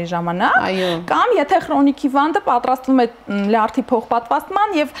ախտարումների ժամանակ, կամ եթե քրոնիկ հիվանդը պատրաստվում է լյարդի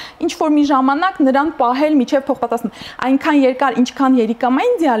փոխպատվաստման եւ ինչ-որ մի ժամանակ նրան պահել միջև փոխպատասխան։ Այնքան երկար, ինչքան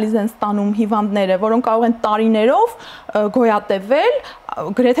երիկամային դիալիզ են ստանում հիվանդները, որոնք կարող են տարիներով գոյատևել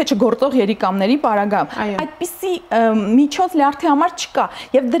գրեթե չգործող երիկամների պարագայում։ Այդպիսի միջոց լյարդի համար չկա։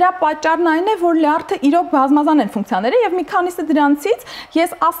 Եվ դրա պատճառն այն է, որ լյարդը իրոք բազմազան են ֆունկցիաները եւ մի քանիսը դրանցից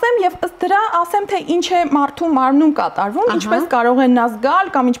ես ասեմ եւ ըստ դրա ասեմ թե ինչ է մարդու մարմնում կատարվում, ինչպես կարող են նա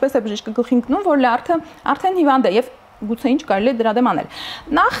զգալ կամ ինչպես է բժիշկը գլխի ընկնում, որ լյարդը արդեն հիվանդ է եւ գուցե ինչ կարելի է դրա դեմ անել։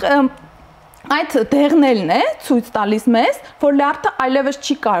 Նախ այդ դեղնելն է ցույց տալիս մեզ, որ լյարդը այլևս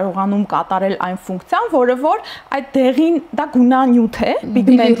չի կարողանում կատարել այն ֆունկցիան, որը որ այդ դեղին դա գունանյութ է,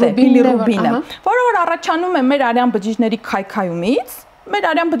 պիգմենտ է, բիլիրուբինը, որը որ առաջանում է մեր արյան բջիջների քայքայումից, մեր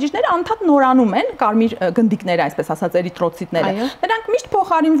արյան բջիջները անդադ նորանում են, կարմիր գնդիկները, այսպես ասած, էրիթրոցիտները։ Նրանք միշտ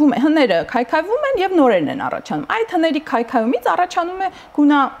փոխարինվում են, հները քայքայվում են եւ նորերն են առաջանում։ Այդ հների քայքայումից առաջանում է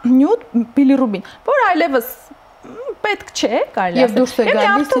գունանյութ, բիլիրուբին, որ այլևս պետք չէ, կարելի ասել։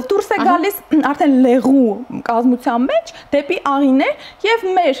 Եվ դուրս է գալիս արդեն լեղու կազմության մեջ դեպի աղիներ եւ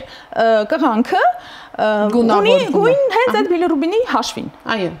մեր կղանքը ունի գույն հենց այդ բիլիրուբինի հաշվին։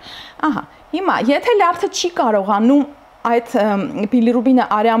 Այո։ Ահա, հիմա եթե լյարդը չի կարողանում այդ բիլիրուբինը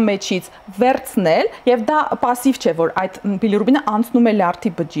արյան մեջից վերցնել եւ դա пассив չէ, որ այդ բիլիրուբինը անցնում է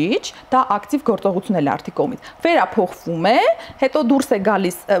լյարդի բջիջ, դա ակտիվ գործողություն է լյարդի կողմից։ Վերափոխվում է, հետո դուրս է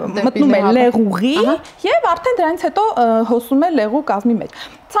գալիս, մտնում է լեղուղի եւ արդեն դրանից հետո հոսում է լեղու կազմի մեջ։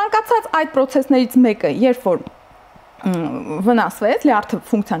 Ցանկացած այդ process-ներից մեկը, երբ որ վնասվեց, լյարդը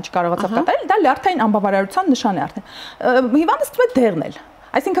ֆունկցիան չկարողացավ կատարել, դա լյարդային անբավարարության նշան է արդեն։ Հիվանդը ստում է դեղնել։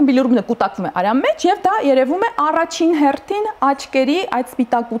 Այսինքն բիլիրուբինը կուտակվում է արյան մեջ եւ դա երևում է առաջին հերթին աչքերի այդ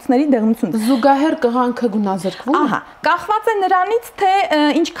սպիտակուցների դեղնությունը։ Զուգահեռ կղանքը գունազրկվում։ Ահա, կախված է նրանից, թե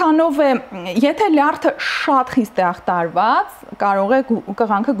ինչքանով է, եթե լյարդը շատ խիստ է ախտարված, կարող է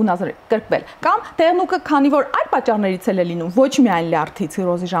կղանքը գունազրկվել։ Կամ դեղնուկը, քանի որ այլ պատճառներից է լինում, ոչ միայն լյարդի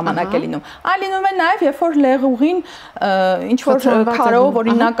ցիրոզի ժամանակ է լինում, այլ լինում է նաեւ, երբ որ լեղուղին ինչ որ քարով,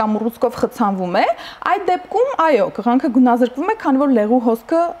 օրինակ կամ ուռուցքով խցանվում է, այդ դեպքում այո, կղանքը գունազրկվում է, քանի որ լեղու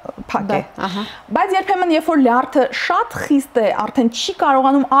փակ է։ Բայց երբեմն երբ որ լյարդը շատ խիստ է, արդեն չի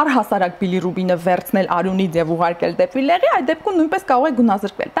կարողանում առհասարակ բիլիրուբինը վերցնել արյունից եւ ուղարկել դեպի լեղի, այդ դեպքում նույնպես կարող է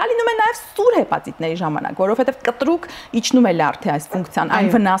գունազրկվել։ Դա լինում է նաեւ սուր հեպատիտների ժամանակ, որովհետեւ կտրուկ իջնում է լյարդի այս ֆունկցիան,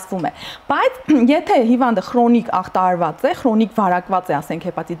 այն վնասվում է։ Բայց եթե հիվանդը քրոնիկ ախտարված է, քրոնիկ վարակված է, ասենք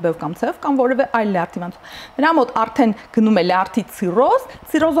հեպատիտ B կամ C կամ որևէ այլ լյարդի հիվանդություն, նրա մոտ արդեն գնում է լյարդի ցիրոզ,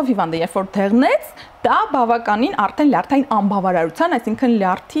 ցիրոզով հիվանդը երբ որ դեղնեց, դա բավականին արդեն լյարդային անբավարարության, այսինքն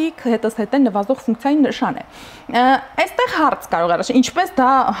լյարդի հետզհետե նվազող ֆունկցիայի նշան է։ Այստեղ հարց կարող առաջ, ինչպես դա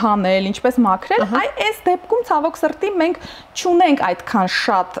հանել, ինչպես մաքրել, այս դեպքում ցավոք սրտի մենք չունենք այդքան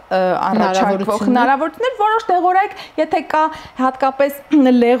շատ առաջարկվող հնարավորություններ, որոշ դեղորայք, եթե կա հատկապես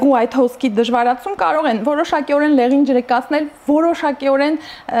լեղու այդ հոսքի դժվարացում, կարող են որոշակիորեն լեղին ջրեկացնել, որոշակիորեն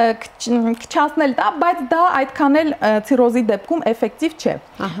քչացնել դա, բայց դա այդքան էլ ցիրոզի դեպքում էֆեկտիվ չէ։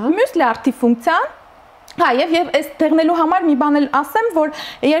 Մյուս լյարդի ֆունկցիան Եվ այս դեղնելու համար մի բան էլ ասեմ, որ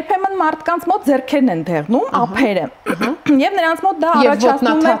երբեմն մարդկանց մոտ ձեռքերն են դեղնում, ափերը։ Եվ նրանց մոտ դա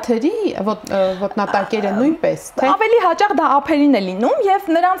առաջացնում է ոտնատակերը նույնպես, թե ավելի հաճախ դա ափերին է լինում եւ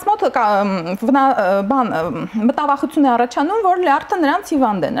նրանց մոտ մտավախություն է առաջանում, որ լյարդը նրանց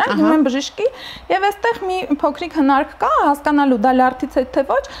հիվանդ է, նրանք գնում են բժշկի եւ այստեղ մի փոքրիկ հնարք կա հասկանալու դա լյարդից է թե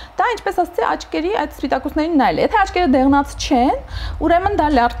ոչ, դա ինչպես ասացի աչքերի այդ սպիտակուցներին նայել։ Եթե աչքերը դեղնած չեն, ուրեմն դա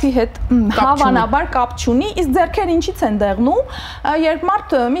լյարդի հետ հավանաբար կապ չունի, իսկ ձեռքերը ինչից են դեղնում, երբ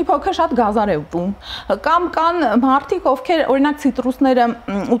մարդը մի փոքր շատ գազար է ուտում, կամ կան մարդիկ, ովքեր օրինակ ցիտրուսները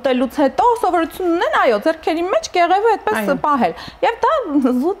ուտելուց հետո սովորություն ունեն, այո, ձեռքերի մեջ կեղևը այդպես պահել, եւ դա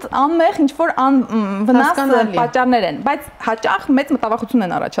զուտ անմեղ ինչ որ անվնաս պատճառներ են, բայց հաճախ մեծ մտավախություն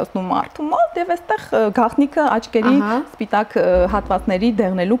են առաջացնում մարդու մոտ եւ այստեղ գաղտնիքը աչքերի սպիտակ հատվածների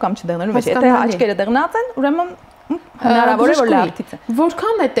դեղնելու կամ չդեղնելու մեջ, եթե աչքերը դեղնած են, ուրեմն հնարավոր է որ լյարդից է։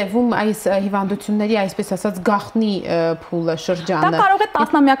 Որքան է տևում այս հիվանդությունների, այսպես ասած, գաղտնի փուլը, շրջանը։ Դա կարող է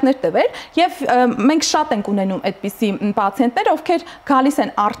տասնամյակներ տևել եւ մենք շատ ենք ունենում այդպիսի պացիենտներ, ովքեր գալիս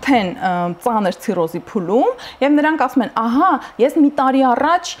են արդեն ծանր ցիրոզի փուլում եւ նրանք ասում են, ահա, ես մի տարի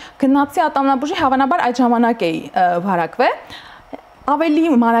առաջ գնացի ատամնաբուժի, հավանաբար այդ ժամանակ էի վարակվել։ Ավելի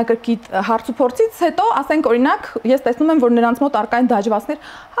մանրակրկիտ հարցուփորձից հետո, ասենք օրինակ, ես տեսնում եմ, որ նրանց մոտ առկա են դաջվածքներ,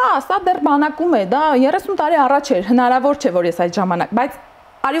 հա, սա դեռ բանակում է, դա 30 տարի առաջ էր, հնարավոր չէ, որ ես այդ ժամանակ, բայց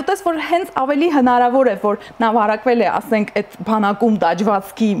արյուտես, որ հենց ավելի հնարավոր է, որ նա վարակվել է, ասենք, այդ բանակում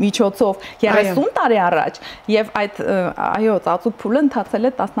դաջվածքի միջոցով 30 տարի առաջ, եւ այդ, այո, ծածուկ փուլը ընթացել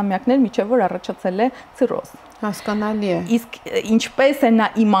է տասնամյակներ, մինչեւ որ առաջացել է ցիրոզ։ Հասկանալի է։ Իսկ ինչպես է նա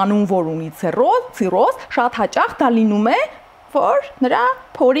իմանում, որ ունի ցիրոզ, շատ հաճախ դա լինում է, որ նրա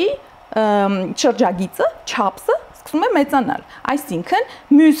փորի շրջագիծը, չափսը սկսում է մեծանալ։ Այսինքն,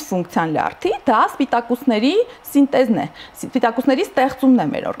 մյուս ֆունկցիան լյարդի դա սպիտակուցների սինտեզն է, սպիտակուցների ստեղծումն է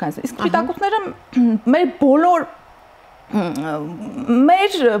մեր օրգանիզմում։ Իսկ սպիտակուցները մեր բոլոր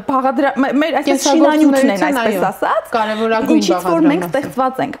մեր այսպես շինանյութն են, այսպես ասած, կարևորագույն ինչից որ մենք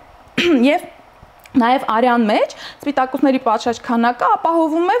ստեղծված ենք։ Եւ Նաև արյան մեջ սպիտակուցների պատշաճ քանակը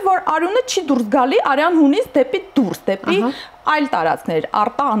ապահովում է, որ արյունը չի դուրս գալի արյան հունից դեպի դուրս, դեպի այլ տարածքներ,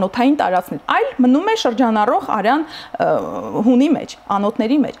 արտա անոթային տարածքներ, այլ մնում է շրջանառող արյան հունի մեջ,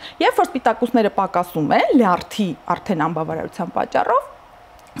 անոթների մեջ։ Երբ որ սպիտակուցները պակասում են, լյարդի արդեն անբավարարության պատճառով,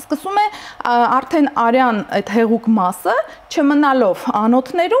 սկսում է արդեն արյան այդ հեղուկ մասը չմնալով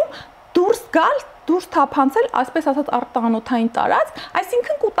անոթներում դուրս գալ, դուրս թափանցել, այսպես ասած արտանոթային տարածք,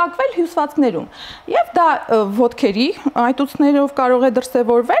 այսինքն կուտակվել հյուսվածքներում։ Եվ դա ոտքերի այտուցներով կարող է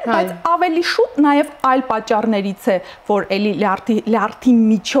դրսևորվել, բայց ավելի շուտ նաև այլ պատճառներից է, որ էլի լյարդի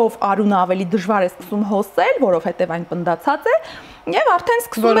միջով արյունը ավելի դժվար է սկսում հոսել, որովհետև այն պնդացած է, եւ արդեն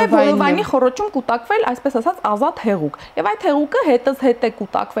սկսում է որովայնի խոռոչում կուտակվել, այսպես ասած, ազատ հեղուկ։ Եվ այդ հեղուկը հետս հետ է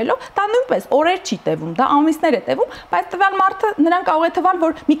կուտակվելով, դա նույնպես օրեր չի տևում, դա ամիսներ է տևում, բայց տվյալ մարդը նրան կարող է թվալ,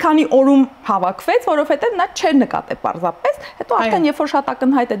 որ մի քանի օրում հավաքվեց, որովհետեւ նա չէր նկատե պարզապես, հետո արդեն երբ որ շատ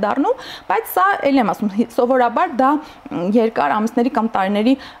ակնհայտ է դառնում, բայց սա ելի եմ ասում, սովորաբար դա երկար ամիսների կամ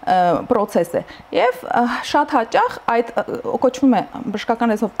տարիների process է։ Եվ շատ հաճախ այդ կոչվում է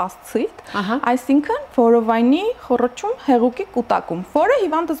բժշկական լեզվով ասցիտ, այսինքն որովայնի խոռոչում հեղուկի կուտակում, որը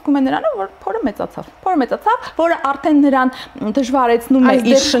հիվանդը զգում է նրանով, որ փորը մեծացավ, որը արդեն նրան դժվարեցնում է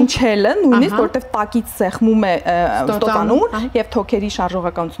իր շնչելը, նույնիսկ որտեղ տակից սեղմում է ստոտանուր եւ թոքերի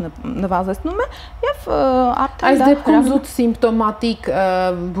շարժողականությունը նվազեցնում է եւ արդեն այս դեպքում զուտ սիմպտոմատիկ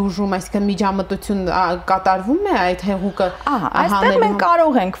բուժում, այսինքն միջամտություն կատարվում է այդ հեղուկը այստեղ մենք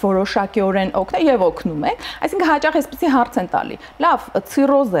կարող ենք որոշակիորեն օգնել եւ օգնում ենք, այսինքն հաճախ այսպեսի հարց են տալի։ Լավ,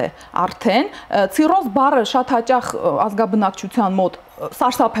 ցիրոզ է արդեն, ցիրոզ բառը շատ հաճախ ազգաբնակչության մոտ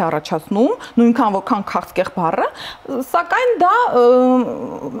սարսափ է առաջացնում, նույնքան որքան քաղցկեղ բառը, սակայն դա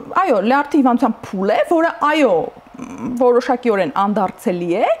այո, լյարդի հիվանդության փուլ է, որը այո, որոշակիորեն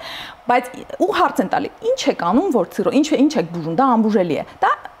անդարձելի է, բայց ու հարց են տալի, ինչ եք անում, որ ցիրոզ, ինչ եք բուժում, դա անբուժելի է։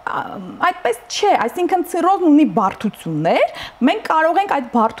 Դա այդպես չէ, այսինքն ցիրոզն ունի բարդություններ, մենք կարող ենք այդ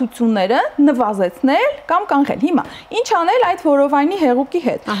բարդությունները նվազեցնել կամ կանխել։ Հիմա ինչ անել այդ որովայնի հեղուկի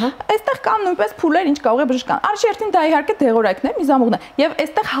հետ։ Այստեղ կան նույնպես փուլեր, ինչ կարող է բժշկան։ Առաջերտին դա իհարկե դեղորայքն է, միզամուղն է, եւ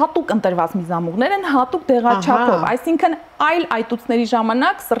այստեղ հատուկ ընտրված միզամուղներ են հատուկ դեղաչափով, այսինքն այլ այտուցների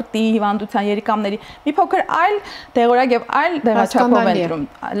ժամանակ սրտի հիվանդության երիկամների մի փոքր այլ դեղորայք եւ այլ դեղաչափով են դրում։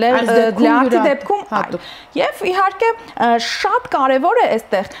 Լյարդի դեպքում այլ։ Եվ իհարկե շատ կարեւոր է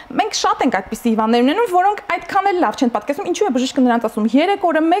այստեղ մենք շատ ենք այդպիսի հիվանդներ ունենում, որոնք այդքան էլ լավ չեն պատկերացնում, ինչու է բժիշկը նրանց ասում 3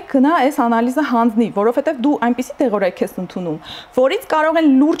 օրը մեկ գնա այս անալիզը հանձնի, որովհետև դու այնպիսի դեղորայք ես ընդունում, որից կարող են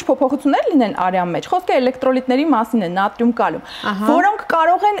լուրջ փոփոխություններ լինեն արյան մեջ։ Խոսքը էլեկտրոլիտների մասին է, նատրիում, կալիում, որոնք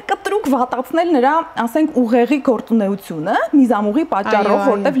կարող են կտրուկ վատացնել նրա, ասենք, ուղեղի գործունեությունը, միզամուղի պատճառով,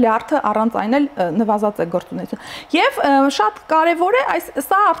 որտեղ լյարդը առանց այն էլ նվազած է գործունեությունը։ Եվ շատ կարևոր է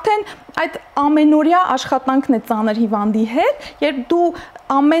սա արդեն այդ ամենօրյա աշխատանքն է ծանր հիվանդի հետ, երբ դու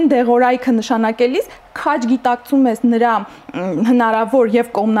ամեն դեղորայքը նշանակելիս քաջ գիտակցում ես նրա հնարավոր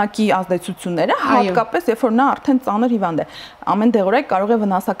եւ կողմնակի ազդեցությունները, հատկապես երբ որ նա արդեն ծանր հիվանդ է։ Ամեն դեղորայք կարող է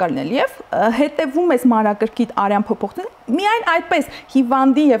վնասակար լինել եւ հետեւում ես մանրակրկիտ արյան փոփոխություն։ Միայն այդպես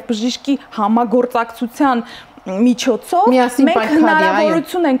հիվանդի եւ բժիշկի համագործակցության միջոցով մենք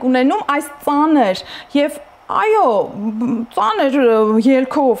հնարավորություն ենք ունենում այս ծանր եւ այո, ծանր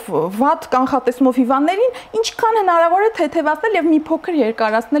ելքով, վատ կանխատեսումով հիվանդներին ինչքան հնարավոր է թեթևացնել եւ մի փոքր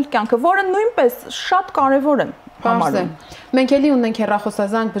երկարացնել կյանքը, որը նույնպես շատ կարեւոր է համարում։ Մենք էլի ունենք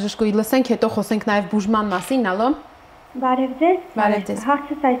հեռախոսազանգ, բժշկուհի, լսենք, հետո խոսենք նաեւ բուժման մասին, ալո։ Բարև ձեզ։ Բարև ձեզ։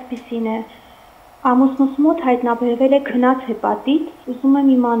 Հարցս այսպեսին է. ամուսնուս մոտ հայտնաբերվել է քնած հեպատիտ, ուզում եմ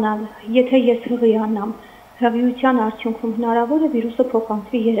իմանալ, եթե ես հղի անամ, հղիության արդյունքում հնարավոր է վիրուսը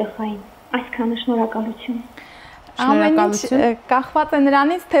փոխանցվի երեխային։ Այսքանը, շնորհակալություն։ Ամեն ինչ կախված է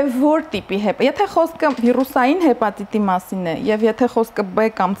նրանից, թե որ տիպի եթե խոսքը վիրուսային հեպատիտի մասին է եւ եթե խոսքը B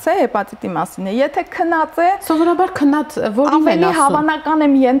կամ C հեպատիտի մասին է, եթե քնած է, սովորաբար քնած որին են ասում։ Ավելի հավանական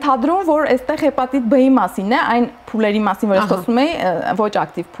եմ ենթադրում, որ այստեղ հեպատիտ B-ի մասին է, այն փուլերի մասին, որ ես խոսում էի, ոչ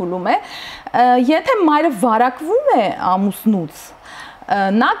ակտիվ փուլում է։ Եթե մայրը վարակվում է ամուսնուց,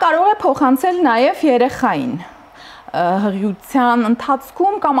 նա կարող է փոխանցել նաեւ երեխային հղիության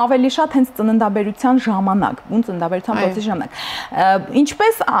ընթացքում կամ ավելի շատ հենց ծննդաբերության ժամանակ, բուն ծննդաբերության process-ի ժամանակ։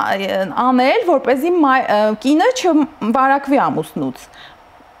 Ինչպես անել, որպեսզի կինը չվարակվի ամուսնուց։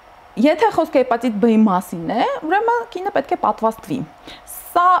 Եթե խոսքը հեպատիտ B-ի մասին է, ուրեմն կինը պետք է պատվաստվի։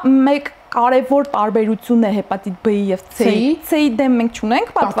 Սա մեկ կարևոր տարբերություն է հեպատիտ B-ի եւ C-ի։ C-ի դեմ մենք չունենք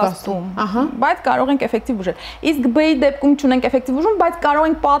պատվաստում, բայց կարող ենք էֆեկտիվ բուժել։ Իսկ B-ի դեպքում չունենք էֆեկտիվ բուժում, բայց կարող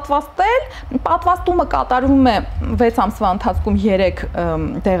ենք պատվաստել։ Պատվաստումը կատարվում է 6 ամսվա ընթացքում 3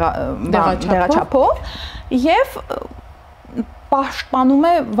 դեղաչափով եւ պաշտպանում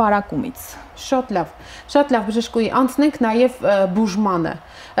է վարակումից։ Շատ լավ բժշկուհի, անցնենք նաև բուժմանը։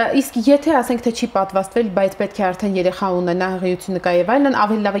 Իսկ եթե ասենք թե չի պատվաստվել, բայց պետք է արդեն երեխա ունենա, հղիությունը կա եւ այլն,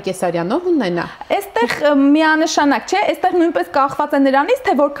 ավելի լավ է կեսարյանով ունենա։ Այստեղ միանշանակ չէ, այստեղ նույնպես կախված է նրանից,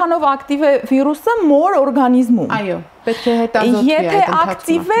 թե որքանով ակտիվ է վիրուսը մոր օրգանիզմում։ Այո, պետք է հետազոտվի այդ ընթացքում։ Եթե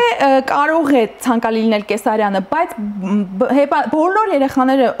ակտիվ է, կարող է ցանկալի լինել կեսարյանը, բայց բոլոր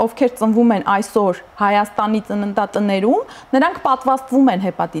երեխաները, ովքեր ծնվում են այսօր Հայաստանի ծննդատներում, նրանք պատվաստվում են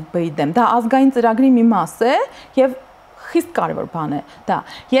հեպատիտ B-ի դեմ։ Դա ազգային ծրագրի մի մաս է եւ խիստ կարևոր բան է դա։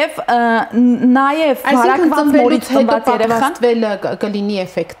 Եվ նաև վարակված մորից ծնված երեխան պատվաստվելը կլինի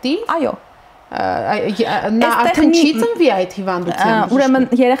էֆեկտիվ։ Այո։ նա արդեն չի ծնվի այդ հիվանդությամբ։ Ուրեմն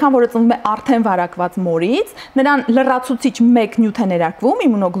երեխան, որը ծնվում է արդեն վարակված մորից, նրան լրացուցիչ 1 նյութ է ներարկվում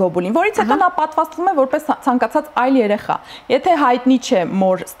իմունոգլոբուլին, որից հետո նա պատվաստվում է որպես ցանկացած այլ երեխա։ Եթե հայտնի չէ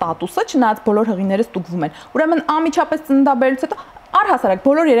մոր ստատուսը, չնայած բոլոր հղիները ստուգվում են, ուրեմն անմիջապես ծննդաբերելուց հետո առհասարակ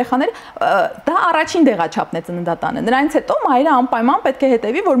բոլոր երեխաները դա առաջին դեղաչափն է ծննդատանը։ Նրանից հետո մայրը անպայման պետք է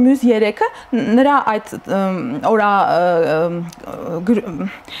հետևի, որ մյուս 3-ը նրա այդ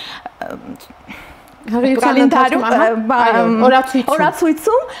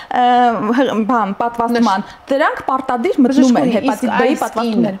օրացույցում պատվաստման դրանք պարտադիր մտնում են հեպատիտ B-ի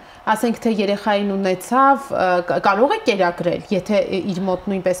պատվաստումները։ Ասենք թե երեխային ունեցավ, կարող է կերակրել, եթե իր մոտ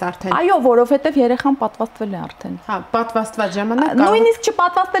նույնպես արդեն։ Այո, որովհետև երեխան պատվաստվել է արդեն։ Հա, պատվաստված ժամանակ նույնիսկ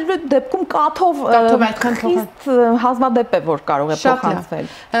չպատվաստելու դեպքում կաթով այդքան խիստ հազվադեպ է, որ կարող է փոխանցվել։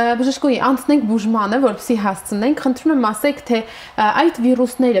 Բժշկուհի, անցնենք բուժմանը, որպեսզի հասցնենք, խնդրում եմ ասեք, թե այդ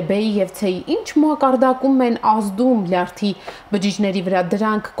վիրուսները B-ի եւ C-ի ինչ մակարդակում են ազդում լյարդի բջիջների վրա,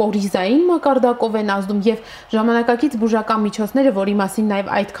 դրանք կորիզային մակարդակով են ազդում եւ ժամանակակից բուժական միջոցները, որի մասին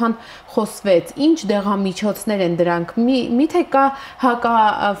նաեւ այդքան խոսվեց, ինչ դեղամիջոցներ են դրանք, միթե կա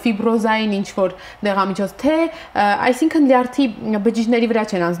հակաֆիբրոզային ինչ-որ դեղամիջոց, թե այսինքն լյարդի բջիջների վրա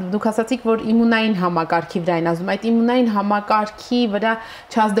չեն ազդում, դուք ասացիք, որ իմունային համակարգի վրա են ազդում, այդ իմունային համակարգի վրա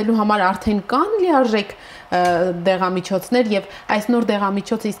չազդելու համար արդեն կան լիարժեք դեղամիջոցներ եւ այս նոր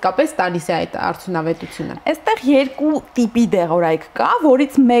դեղամիջոցը իսկապես տալիս է այդ արդյունավետությունը։ Այստեղ 2 տիպի դեղորայք կա,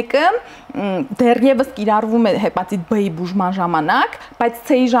 որից մեկը դեռևս կիրառվում է հեպատիտ B-ի բուժման ժամանակ, բայց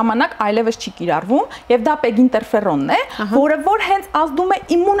C-ի ժամանակ այլևս չի կիրառվում եւ դա պեգինտերֆերոնն է, որը որ հենց ազդում է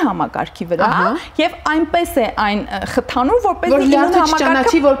իմուն համակարգի վրա եւ այնպես է այն խթանում, որպես իմուն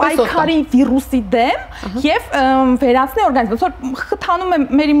համակարգը պայքարի վիրուսի դեմ եւ վերացնի օրգանիզմը, որ խթանում է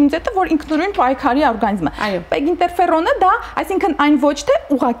մեր իմունիտետը, որ ինքնուրույն պայքարի օրգանիզմը։ Պեգինտերֆերոնը դա, այսինքն այն ոչ թե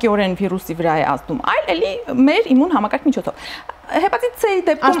ուղղակիորեն վիրուսի վրա է ազդում, այլ էլի մեր իմուն համակարգի միջոցով։ Հեպատիտ C-ի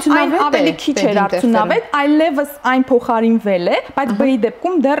դեպքում այն ավելի քիչ էր արդյունավետ, այլևս այն փոխարինվել է, բայց B-ի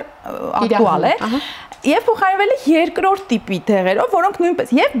դեպքում դեռ ակտուալ է։ Եվ փոխարինվել է երկրորդ տիպի դեղերով, որոնք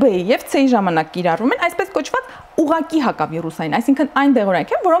նույնպես եւ B-ի եւ C-ի ժամանակ կիրառվում են, այսպես կոչված ուղղակի հակավիրուսային, այսինքն այն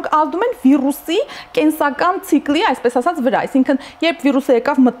դեղորայք են, որոնք ազդում են վիրուսի կենսական ցիկլի, այսպես ասած, վրա, այսինքն երբ վիրուսը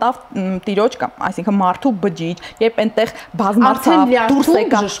եկավ մտավ տիրոջ կամ այսինքն մարդու բջիջ, երբ այնտեղ բազմացավ, դուրս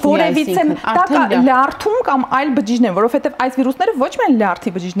եկավ, որևիցե դա կա լյարդում կամ այլ բջիջներ, որովհետև այս վիրուսները ոչ միայն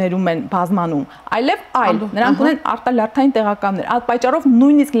լյարդի բջիջներում են բազմանում, այլև այլ, նրանք ունեն արտալյարդային տեղականներ, այդ պատճառով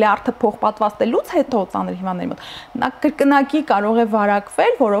նույնիսկ լյարդը փոխպատվաստելուց հետո ծանր հիվանդների մոտ նա կրկնակի կարող է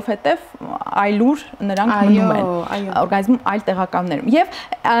վարակվել, որովհետև այլուր նրանք մնում են օրգանիզմում այլ տեղականներում եւ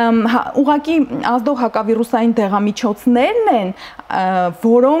ուղղակի ազդող հակավիրուսային դեղամիջոցներն են,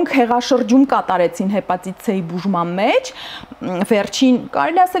 որոնք հեղաշրջում կատարեցին հեպատիտ C-ի բուժման մեջ վերջին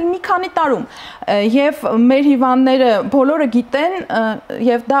կարելի ասել մի քանի տարում եւ մեր հիվանդները բոլորը գիտեն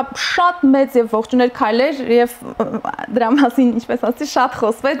եւ դա շատ մեծ եւ ողջունել քայլեր եւ դրա մասին ինչպես ասեցի շատ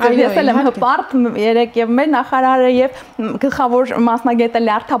խոսվեց եւ ես էլ եմ հպարտ երեք եւ մեր նախարարը եւ գլխավոր մասնագետը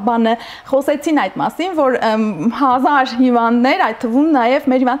լյարդաբանը խոսեցին այդ մասին, որ 1000 հիվանդներ, այդ թվում նաեւ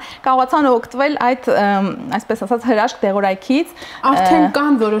մեր հիվանդ կարողացան օգտվել այդ այսպես ասած հրաշք դեղորայքից։ Արդեն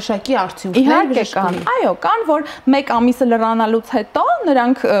կան որոշակի արդյունքներ։ Իհարկե կան։ Այո, կան, որ 1 ամիսը լրանալուց հետո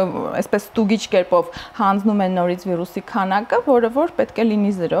նրանք այսպես ստուգիչ կերպով հանձնում են նորից վիրուսի քանակը, որը որ պետք է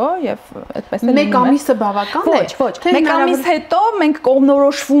լինի 0 եւ այդպես է լինում։ 1 ամիսը բավական է։ Ոչ, 1 ամիս հետո մենք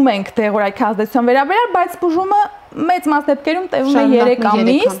կողմնորոշվում ենք դեղորայքի ազդեցության վերաբերյալ, բայց բուժումը մեծ մաս դեպքերում տևում է 3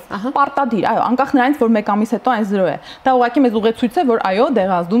 ամիս, պարտադիր, այո, անկախ նրանից, որ 1 ամիս հետո այն 0 է։ Դա ուղղակի մեզ ուղեցույց է, որ այո,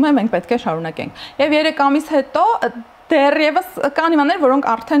 դեղազդում է, մենք պետք է շարունակենք։ Եվ 3 ամիս հետո դեռևս կան հիվանդներ, որոնք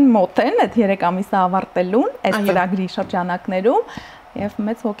արդեն մոտ են այդ 3 ամիսը ավարտելուն, այս ծրագրի շրջանակներում եւ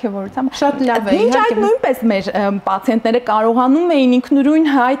մեծ ողջավորությամբ շատ լավ է իհարկե այդ նույնպես մեր պացիենտները կարողանում էին ինքնուրույն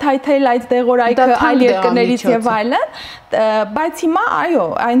հայթայթել այդ դեղորայքը այլ երկրներից եւ այլն, բայց հիմա այո,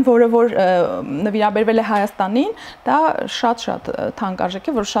 այն որը որ նվիրաբերվել է Հայաստանին, դա շատ թանկարժեք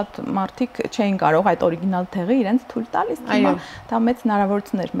է, որ շատ մարդիկ չէին կարող այդ օրիգինալ դեղը իրենց թույլ տալիս, հիմա դա մեծ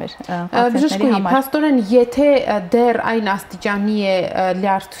հնարավորություն էր մեր պացիենտների համար։ Փաստորեն, եթե դեռ այն աստիճանի է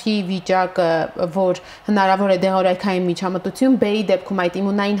լյարդի վիճակը, որ հնարավոր է դեղորայքային միջամտություն, B-ի դեպքում այդ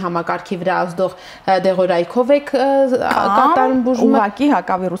իմունային համակարգի վրա ազդող դեղորայքով եք կատարում բուժումը, ուղղակի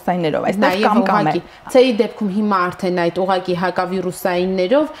հակավիրուսայիններով, այստեղ կամ է։ C-ի դեպքում հիմա արդեն այդ ուղղակի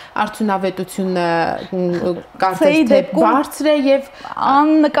հակավիրուսայիններով արդյունավետությունը կարծես թե բարձր է եւ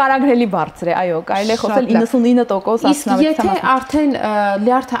աննկարագրելի բարձր է, այո, կարելի է խոսել 99% արդյունավետության։ Իսկ եթե արդեն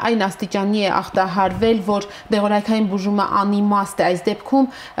լյարդը այն աստիճանի է ախտահարվել, որ դեղորայքային բուժումը անիմաստ է, այս դեպքում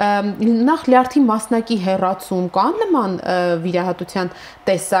նախ լյարդի մասնակի հեռացում կա նման վիրահատության ախտահարության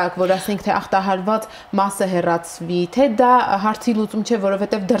տեսակ, որ ասենք թե ախտահարված մասը հեռացվի, թե դա հարցի լուծում չէ,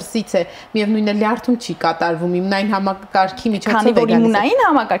 որովհետև դրսից է, միևնույնն է լյարդում չի կատարվում, իմունային համակարգի միջոցով է գալիս։ Իմունային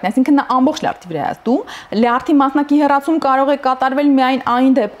համակարգն, այսինքն նա ամբողջ լյարդի վրա է ազդում, լյարդի մասնակի հեռացում կարող է կատարվել միայն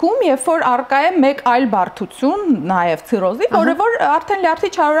այն դեպքում, երբ որ առկա է մեկ այլ բարդություն, նաև ցիրոզի, որը որ արդեն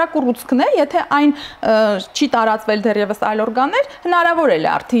լյարդի չարորակ ուռուցքն է, եթե այն չի տարածվել դեռևս այլ օրգաններ, հնարավոր է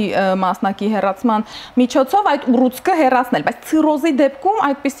լյարդի մասնակի հեռացման միջոցով այդ ուռուցքը հեռացնել, բայց ցիրոզի դեպքում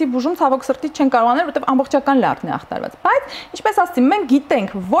այդպիսի բուժում ցավոք սրտի չեն կարող անել, որովհետև ամբողջական լյարդն է ախտարված։ Բայց ինչպես ասացի, մենք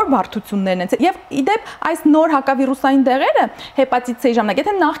գիտենք, որ բարդություններն են, եւ իդեպ այս նոր հակավիրուսային դեղերը հեպատիտ C-ի ժամանակ,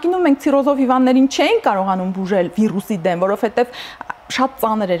 եթե նախկինում մենք ցիրոզով հիվանդներին չէին կարողանում բուժել վիրուսի դեմ, որովհետև շատ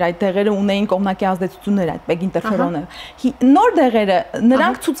ծանր էր այդ դեղերը ունեին կողմնակի ազդեցություններ այդ պեգ ինտերֆերոնը։ Նոր դեղերը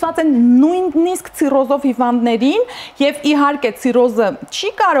նրանք ցուցված են նույնիսկ ցիրոզով հիվանդներին եւ իհարկե ցիրոզը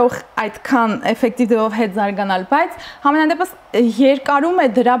չի կարող այդքան էֆեկտիվ ձևով հետ զարգանալ, բայց համենայնդեպս երկարում է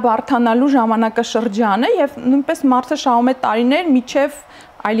դրա բարթանալու ժամանակաշրջանը եւ նույնպես մարդը շահում է տարիներ միջև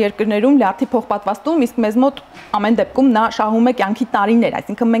այլ երկրներում լյարդի փոխպատվաստում, իսկ մեզ մոտ ամեն դեպքում նա շահում է կյանքի տարիներ,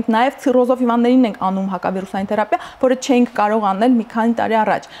 այսինքն մենք նաև ցիրոզով հիվանդներին ենք անում հակավիրուսային թերապիա, որը չէինք կարող անել մի քանի տարի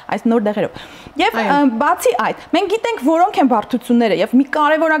առաջ այս նոր դեղերով։ Եվ բացի այդ, մենք գիտենք որոնք են բարդությունները եւ մի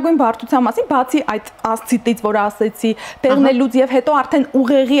կարևորագույն բարդության մասին, բացի այդ ասցիտից, որը ասեցի, բեղնելուց եւ հետո արդեն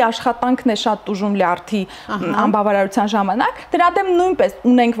ուղեղի աշխատանքն է շատ տուժում լյարդի անբավարարության ժամանակ, դրա դեմ նույնպես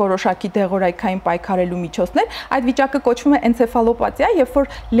ունենք որոշակի դեղորայքային պայքարելու միջոցներ, այդ վիճակը կոչվում է էնցեֆալոպաթիա, երբ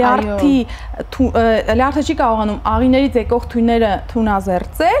որ լյարդը չի կարողանում աղիներից եկող թույները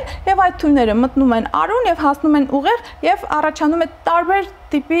թունազերծել եւ այդ թույները մտնում են արուն եւ հասնում են ուղեղ եւ առաջանում է տարբեր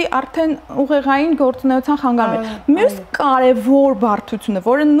տիպի արդեն ուղեղային գործունեության խանգարումներ։ Մյուս կարևոր բարդությունը,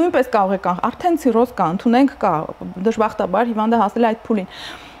 որը նույնպես կարող է արդեն ցիրոզ կա, ընդունենք կա, դժբախտաբար հիվանդը հասել է այդ փուլին։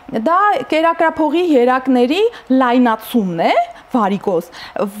 Դա կերակրափողի երակների լայնացումն է, վարիկոզ,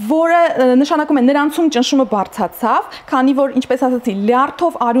 որը նշանակում է նրանցում ճնշումը բարձրացավ, քանի որ ինչպես ասացի,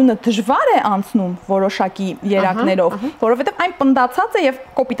 լյարդով արյունը դժվար է անցնում որոշակի երակներով, որովհետև այն պնդացած է եւ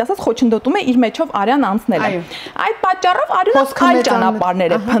կոպիտ ասած խոչընդոտում է իր մեջով արյան անցնելը։ Այդ պատճառով արյունը այլ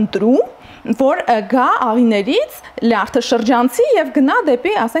ճանապարհներ է փնտրում, որ գա աղիներից լյարդը շրջանցի եւ գնա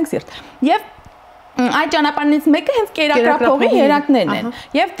դեպի, ասենք, սիրտ։ Եվ այդ ճանապարհներից մեկը հենց կերակրափողի երակներն են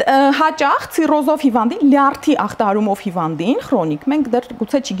եւ հաճախ ցիրոզով հիվանդի լյարդի ախտարումով հիվանդին քրոնիկ մենք դեռ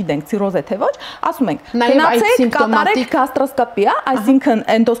գուցե չգիտենք ցիրոզ է թե ոչ ասում ենք գնացեք կատարեք գաստրոսկոպիա այսինքն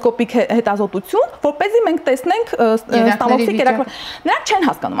էնդոսկոպիկ հետազոտություն որպեսզի մենք տեսնենք ստամոքսի կերակրափ նրանք չեն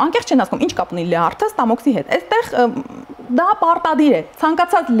հասկանում անկեղծ չեն հասկանում ինչ կապ ունի լյարդը ստամոքսի հետ այստեղ դա պարտադիր է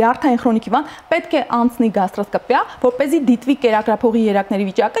ցանկացած լյարդային քրոնիկ հիվանդ պետք է անցնի գաստրոսկոպիա որպեսզի դիտվի կերակրափողի երակների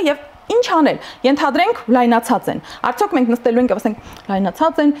վիճակը եւ ինչ անել, ենթադրենք լայնացած են, արդյոք մենք նստելու ենք և ասենք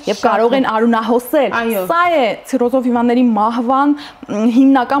լայնացած են և կարող են արյունահոսել, սա է ցիրոզով հիվանդների մահվան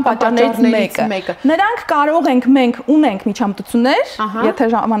հիմնական պատճառներից մեկը, նրանք կարող ենք, մենք ունենք միջամտություններ, եթե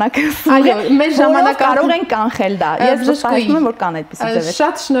ժամանակը կարող ենք կանխել դա, ես վստահեցնում եմ, որ կան այդպիսի ձևեր։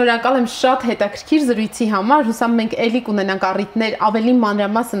 Շատ շնորհակալ եմ, շատ հետաքրքիր զրույցի համար, հուսամ մենք էլի կունենանք առիթներ ավելի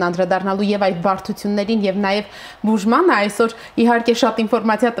մանրամասն անդրադառնալու եւ այդ բարդություններին եւ նաեւ բուժմանը, այսօր իհարկե շատ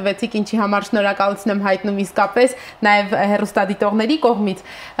ինֆորմացիա տվեցիք ինչի համար շնորհակալություն եմ հայտնում իսկապես նաև հեռուստադիտողների կողմից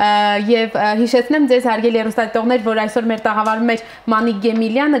եւ հիշեցնեմ ձեզ հարգելի հեռուստադիտողներ որ այսօր մեր տաղավարում էր Մանիկ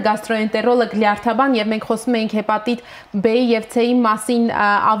Գեմիլյանը գաստրոէնտերոլոգ լյարդաբան եւ մենք խոսում էինք հեպատիտ B-ի եւ C-ի մասին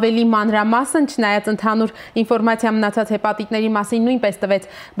ավելի մանրամասն չնայած ընդհանուր ինֆորմացիա մնացած հեպատիտների մասին նույնպես տվեց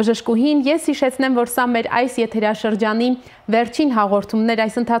բժշկուհին ես հիշեցնեմ որ սա մեր այս եթերաշրջանի վերջին հաղորդումներ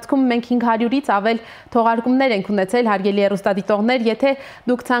այս ընթացքում մենք 500-ից ավել թողարկումներ ենք ունեցել հարգելի հեռուստադիտողներ եթե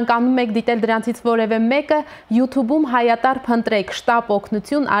դուք ցանկանում եք դիտել դրանցից որևէ մեկը YouTube-ում հայատար փնտրեք ՇՏԱՊ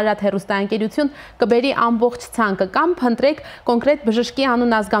օգնություն Արարատ հեռուստաընկերություն կբերի ամբողջ ցանկը կամ փնտրեք կոնկրետ բժշկի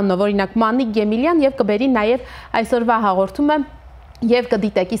անուն ազգանունով օրինակ Մանիկ Գեմիլյան եւ կբերի նաեւ այսօրվա հաղորդումը Եվ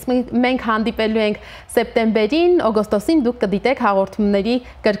կդիտեք, իսկ մենք հանդիպելու ենք սեպտեմբերին, օգոստոսին դուք կդիտեք հաղորդումների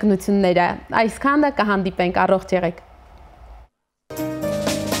կրկնությունները։ Այսքանը կհանդիպենք, առողջ եղեք։